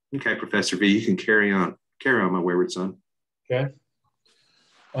 Okay, Professor V, you can carry on. Carry on, my wayward son. Okay.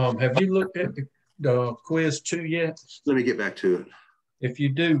 Have you looked at the quiz 2 yet? Let me get back to it. If you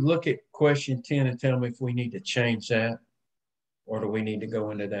do, look at question 10 and tell me if we need to change that, or do we need to go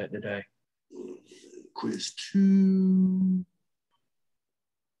into that today? Quiz 2.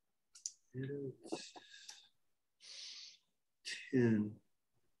 10.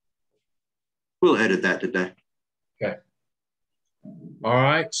 We'll edit that today. Okay. All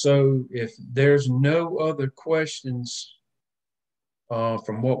right. So if there's no other questions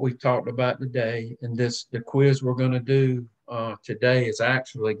from what we talked about today, and the quiz we're going to do today is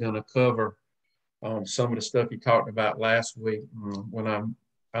actually going to cover some of the stuff you talked about last week when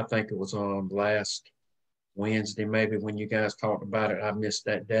I think it was on last Wednesday, maybe when you guys talked about it. I missed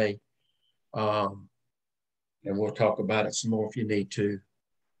that day. And we'll talk about it some more if you need to,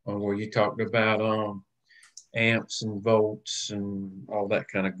 where you talked about amps and volts and all that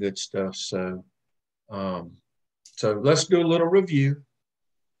kind of good stuff. So, so let's do a little review.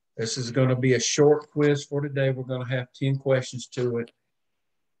 This is going to be a short quiz for today. We're going to have 10 questions to it.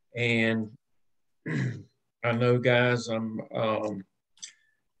 And I know, guys, some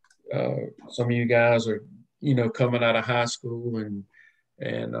of you guys are, coming out of high school and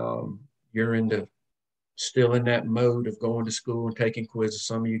you're still in that mode of going to school and taking quizzes.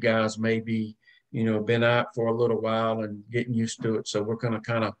 Some of you guys may be, been out for a little while and getting used to it. So we're going to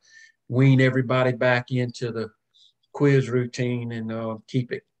kind of wean everybody back into the quiz routine and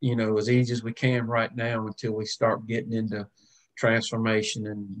keep it, as easy as we can right now until we start getting into transformation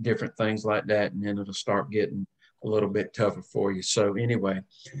and different things like that. And then it'll start getting a little bit tougher for you. So anyway,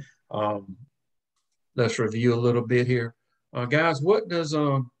 let's review a little bit here. Guys, what does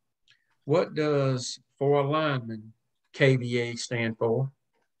for a lineman KVA stand for?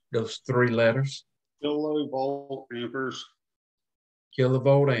 Those three letters. Kilovolt amperes.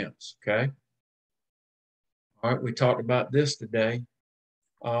 Kilovolt amps, okay. All right, we talked about this today.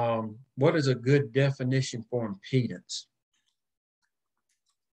 What is a good definition for impedance?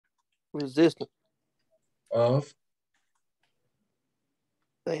 Resistance. Of?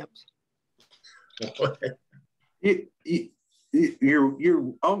 Amps. You're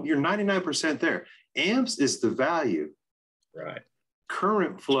 99% there. Amps is the value. Right.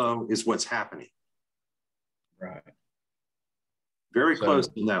 Current flow is what's happening. Right. Very close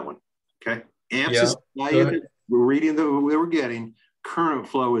to that one. Okay. Amps is the value that we're reading that we're getting. Current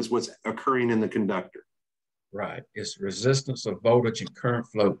flow is what's occurring in the conductor. Right. It's resistance of voltage and current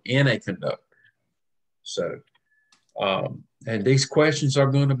flow in a conductor. So, and these questions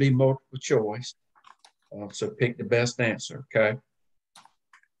are going to be multiple choice. So pick the best answer, okay?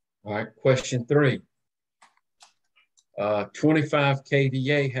 All right, question 3. 25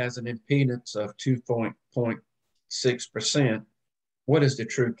 kVA has an impedance of 2.6%. What is the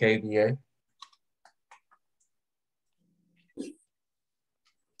true kVA?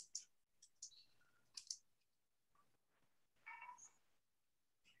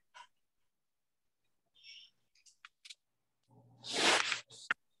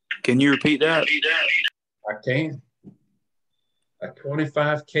 Can you repeat that? I can. A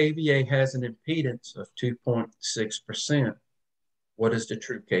 25 kVA has an impedance of 2.6%. What is the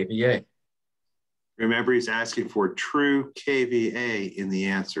true kVA? Remember, he's asking for true kVA in the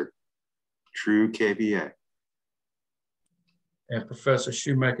answer. True kVA. And Professor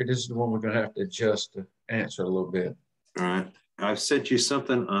Shoemaker, this is the one we're going to have to adjust to answer a little bit. All right. I've sent you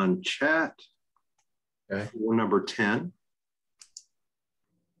something on chat. Okay. For number 10.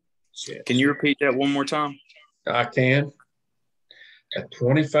 Can you repeat that one more time? I can. A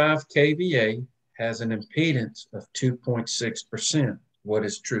 25 kVA has an impedance of 2.6%. What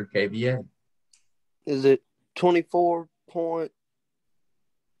is true kVA? Is it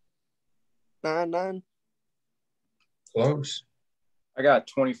 24.99? Close. I got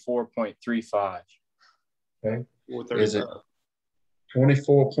 24.35. Okay. Is it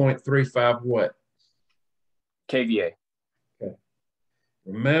 24.35 what? kVA. Okay.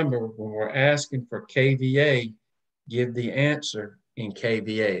 Remember, when we're asking for kVA, give the answer in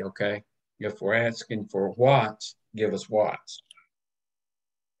kVA, okay? If we're asking for watts, give us watts.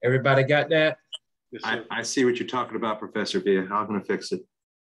 Everybody got that? Yes, I see what you're talking about, Professor Villa. I'm going to fix it.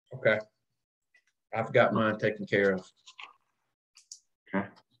 Okay. I've got mine taken care of. Okay.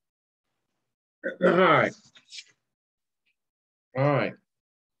 All right. All right.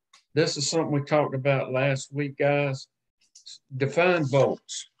 This is something we talked about last week, guys. Define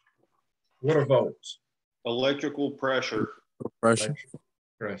volts. What are volts? Electrical pressure. Pressure.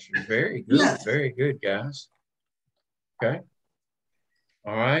 Pressure. Very good. Yes. Very good, guys. Okay.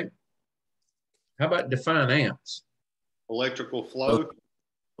 All right. How about define amps? Electrical flow.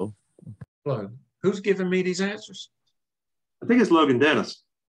 Flow. Who's giving me these answers? I think it's Logan Dennis.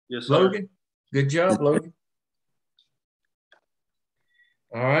 Yes, sir. Logan. Good job, Logan.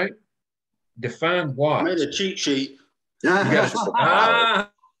 All right. Define watts. Made a cheat sheet. Okay.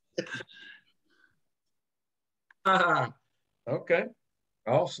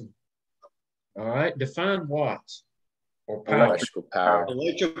 Awesome. All right. Define watts or power. Electrical power.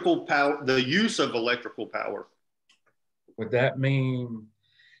 Electrical power. The use of electrical power. Would that mean,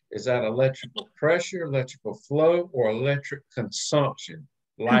 is that electrical pressure, electrical flow, or electric consumption,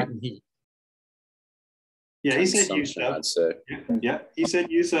 light and heat? Yeah, he said use of. I'd say. Yeah, he said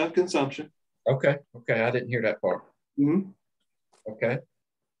use of consumption. Okay. Okay. I didn't hear that part. Mm-hmm. Okay.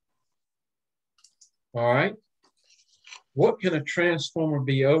 All right. What can a transformer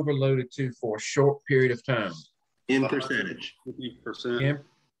be overloaded to for a short period of time? In percentage. 50%. In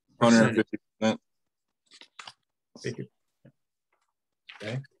 150%. 50.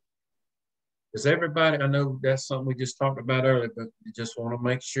 Okay. Does everybody, I know that's something we just talked about earlier, but you just want to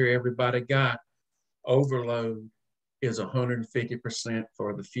make sure everybody got overload is 150%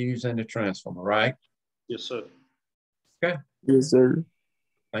 for the fuse and the transformer, right? Yes, sir. Okay. Yes, sir.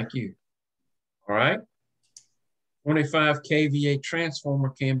 Thank you. All right. 25 kVA transformer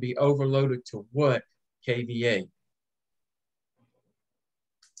can be overloaded to what kVA?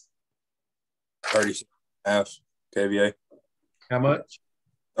 37.5 kVA. How much?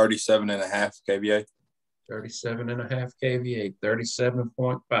 37.5 kVA. 37.5 kVA,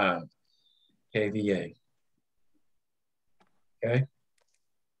 37.5 kVA. Okay.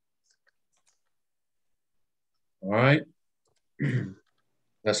 All right.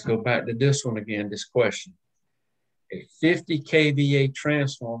 Let's go back to this one again, this question. A 50 kVA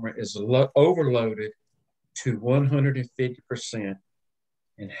transformer is overloaded to 150%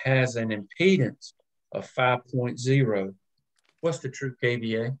 and has an impedance of 5.0. What's the true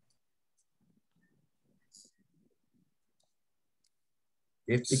kVA?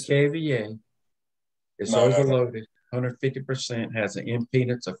 50 kVA is overloaded, 150%, has an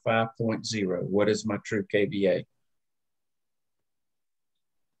impedance of 5.0. What is my true kVA?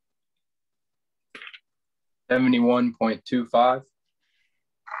 71.25.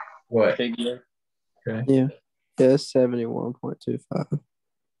 What? kVA. Okay. Yeah. Yeah, it's 71.25.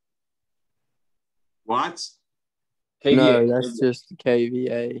 Watts? kVA. No, that's just the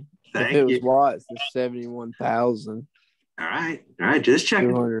kVA. Thank if it was you. watts, it's 71,000. All right. All right. Just checking.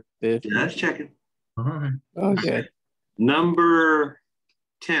 250. Just checking. All right. Okay. Number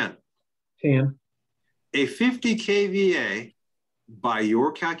 10. 10. A 50 kVA, by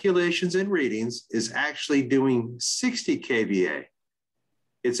your calculations and readings, is actually doing 60 kVA.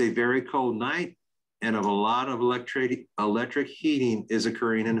 It's a very cold night, and a lot of electric heating is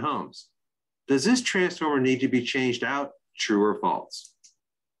occurring in homes. Does this transformer need to be changed out? True or false?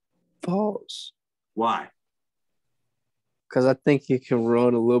 False. Why? Because I think it can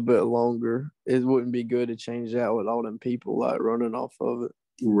run a little bit longer. It wouldn't be good to change that with all them people like running off of it.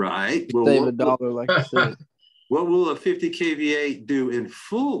 Right. Well, Save $1, like you said. What will a 50 kVA do in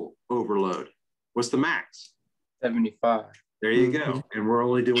full overload? What's the max? 75. There you go. And we're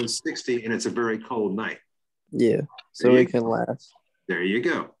only doing 60, and it's a very cold night. Yeah. So it can last. There you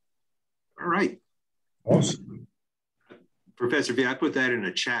go. All right. Awesome. Professor V, I put that in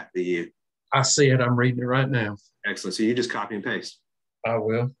a chat to you. I see it. I'm reading it right now. Excellent. So you just copy and paste. I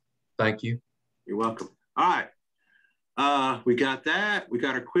will. Thank you. You're welcome. All right. We got that. We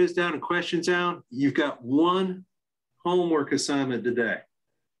got our quiz down and questions down. You've got one homework assignment today.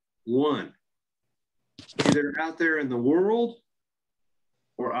 One. Either out there in the world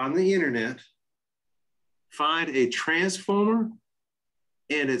or on the internet, find a transformer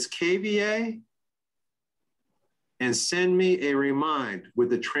and its kVA and send me a remind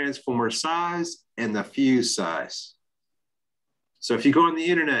with the transformer size and the fuse size. So if you go on the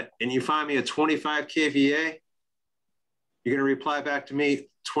internet and you find me a 25 kVA, you're going to reply back to me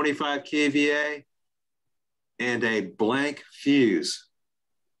 25 kVA and a blank fuse.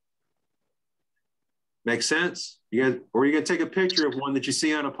 Make sense? Or you're going to take a picture of one that you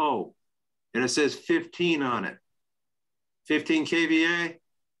see on a pole and it says 15 on it. 15 kVA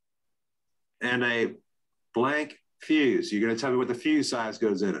and a blank fuse. You're going to tell me what the fuse size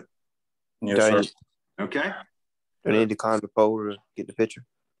goes in it. Yes, sir. Okay. Do I need to climb the pole to get the picture?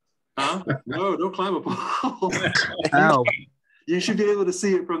 Huh? No, don't climb a pole. Ow. You should be able to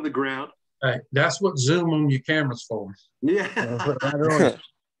see it from the ground. Hey, that's what zoom on your camera's for. Yeah.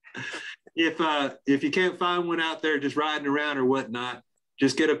 If you can't find one out there just riding around or whatnot,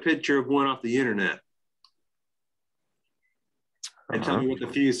 just get a picture of one off the internet. And tell me what the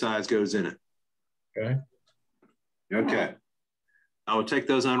fuse size goes in it. Okay. Okay. I will take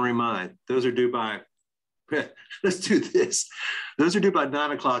those on remind. Those are due by, let's do this. Those are due by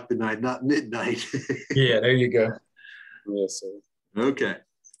 9 o'clock tonight, not midnight. Yeah, there you go. Yes, sir. Okay.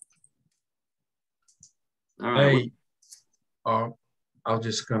 All right. Hey, I'm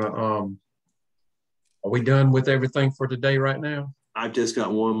just gonna, are we done with everything for today right now? I've just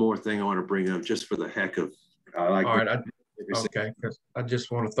got one more thing I want to bring up just for the heck of, all right. Okay, because I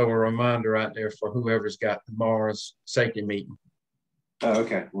just want to throw a reminder out there for whoever's got tomorrow's safety meeting. Oh,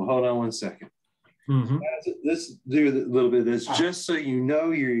 okay. Well, hold on one second. Mm-hmm. Let's do a little bit of this just so you know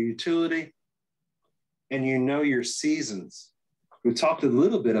your utility and you know your seasons. We talked a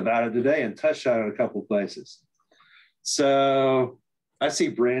little bit about it today and touched on it a couple places. So I see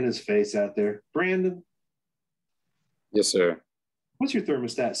Brandon's face out there. Brandon, Yes, sir. what's your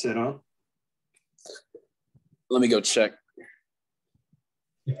thermostat set on? Let me go check.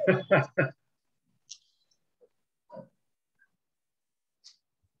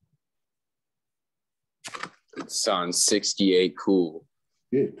 It's on 68 cool.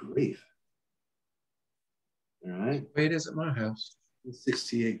 Good grief. All right. It is at my house.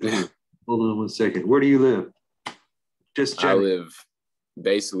 68. Hold on one second. Where do you live? I live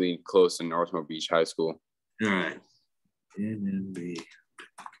basically close to Northmore Beach High School. All right. NMB.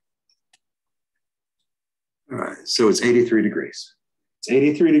 All right. So it's 83 degrees. It's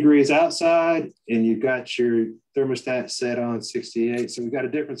 83 degrees outside, and you've got your thermostat set on 68. So we've got a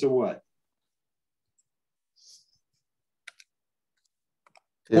difference of what?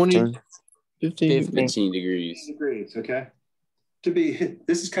 15 degrees. Okay.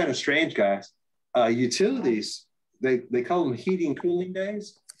 This is kind of strange, guys. Utilities, they call them heating cooling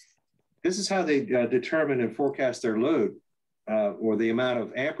days. This is how they determine and forecast their load or the amount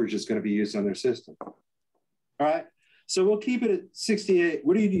of amperage that's going to be used on their system. All right. So we'll keep it at 68.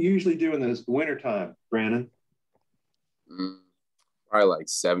 What do you usually do in the wintertime, Brandon? Probably like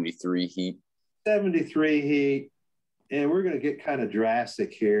 73 heat. 73 heat. And we're going to get kind of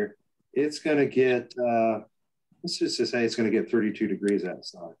drastic here. It's going to get, let's just say it's going to get 32 degrees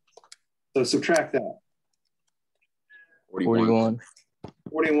outside. So subtract that. 41.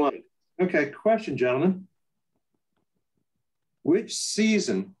 41. Okay, question, gentlemen. Which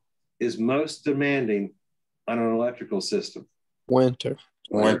season is most demanding on an electrical system? Winter.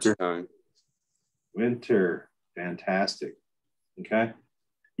 Winter. Fantastic. Okay.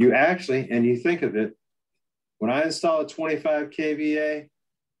 You actually, and you think of it, when I install a 25 kVA,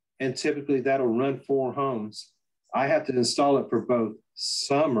 and typically that'll run 4 homes, I have to install it for both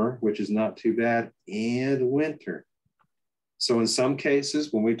summer, which is not too bad, and winter. So in some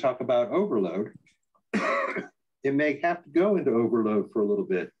cases, when we talk about overload, it may have to go into overload for a little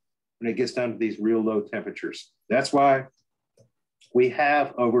bit when it gets down to these real low temperatures. That's why we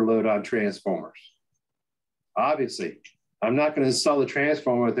have overload on transformers. Obviously, I'm not going to install a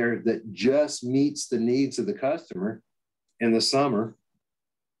transformer there that just meets the needs of the customer in the summer,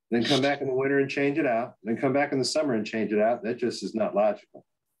 then come back in the winter and change it out, then come back in the summer and change it out. That just is not logical.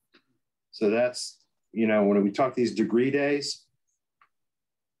 So that's, you know, when we talk these degree days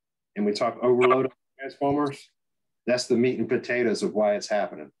and we talk overload on transformers, that's the meat and potatoes of why it's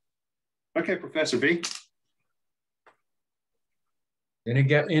happening. Okay, Professor B. Any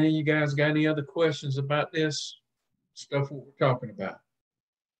of you guys got any other questions about this stuff what we're talking about?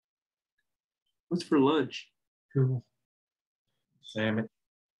 What's for lunch? Cool. Salmon.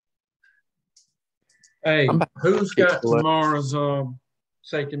 Hey, who's got tomorrow's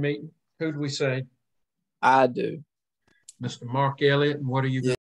safety meeting? Who do we say? I do. Mr. Mark Elliott. And what are you going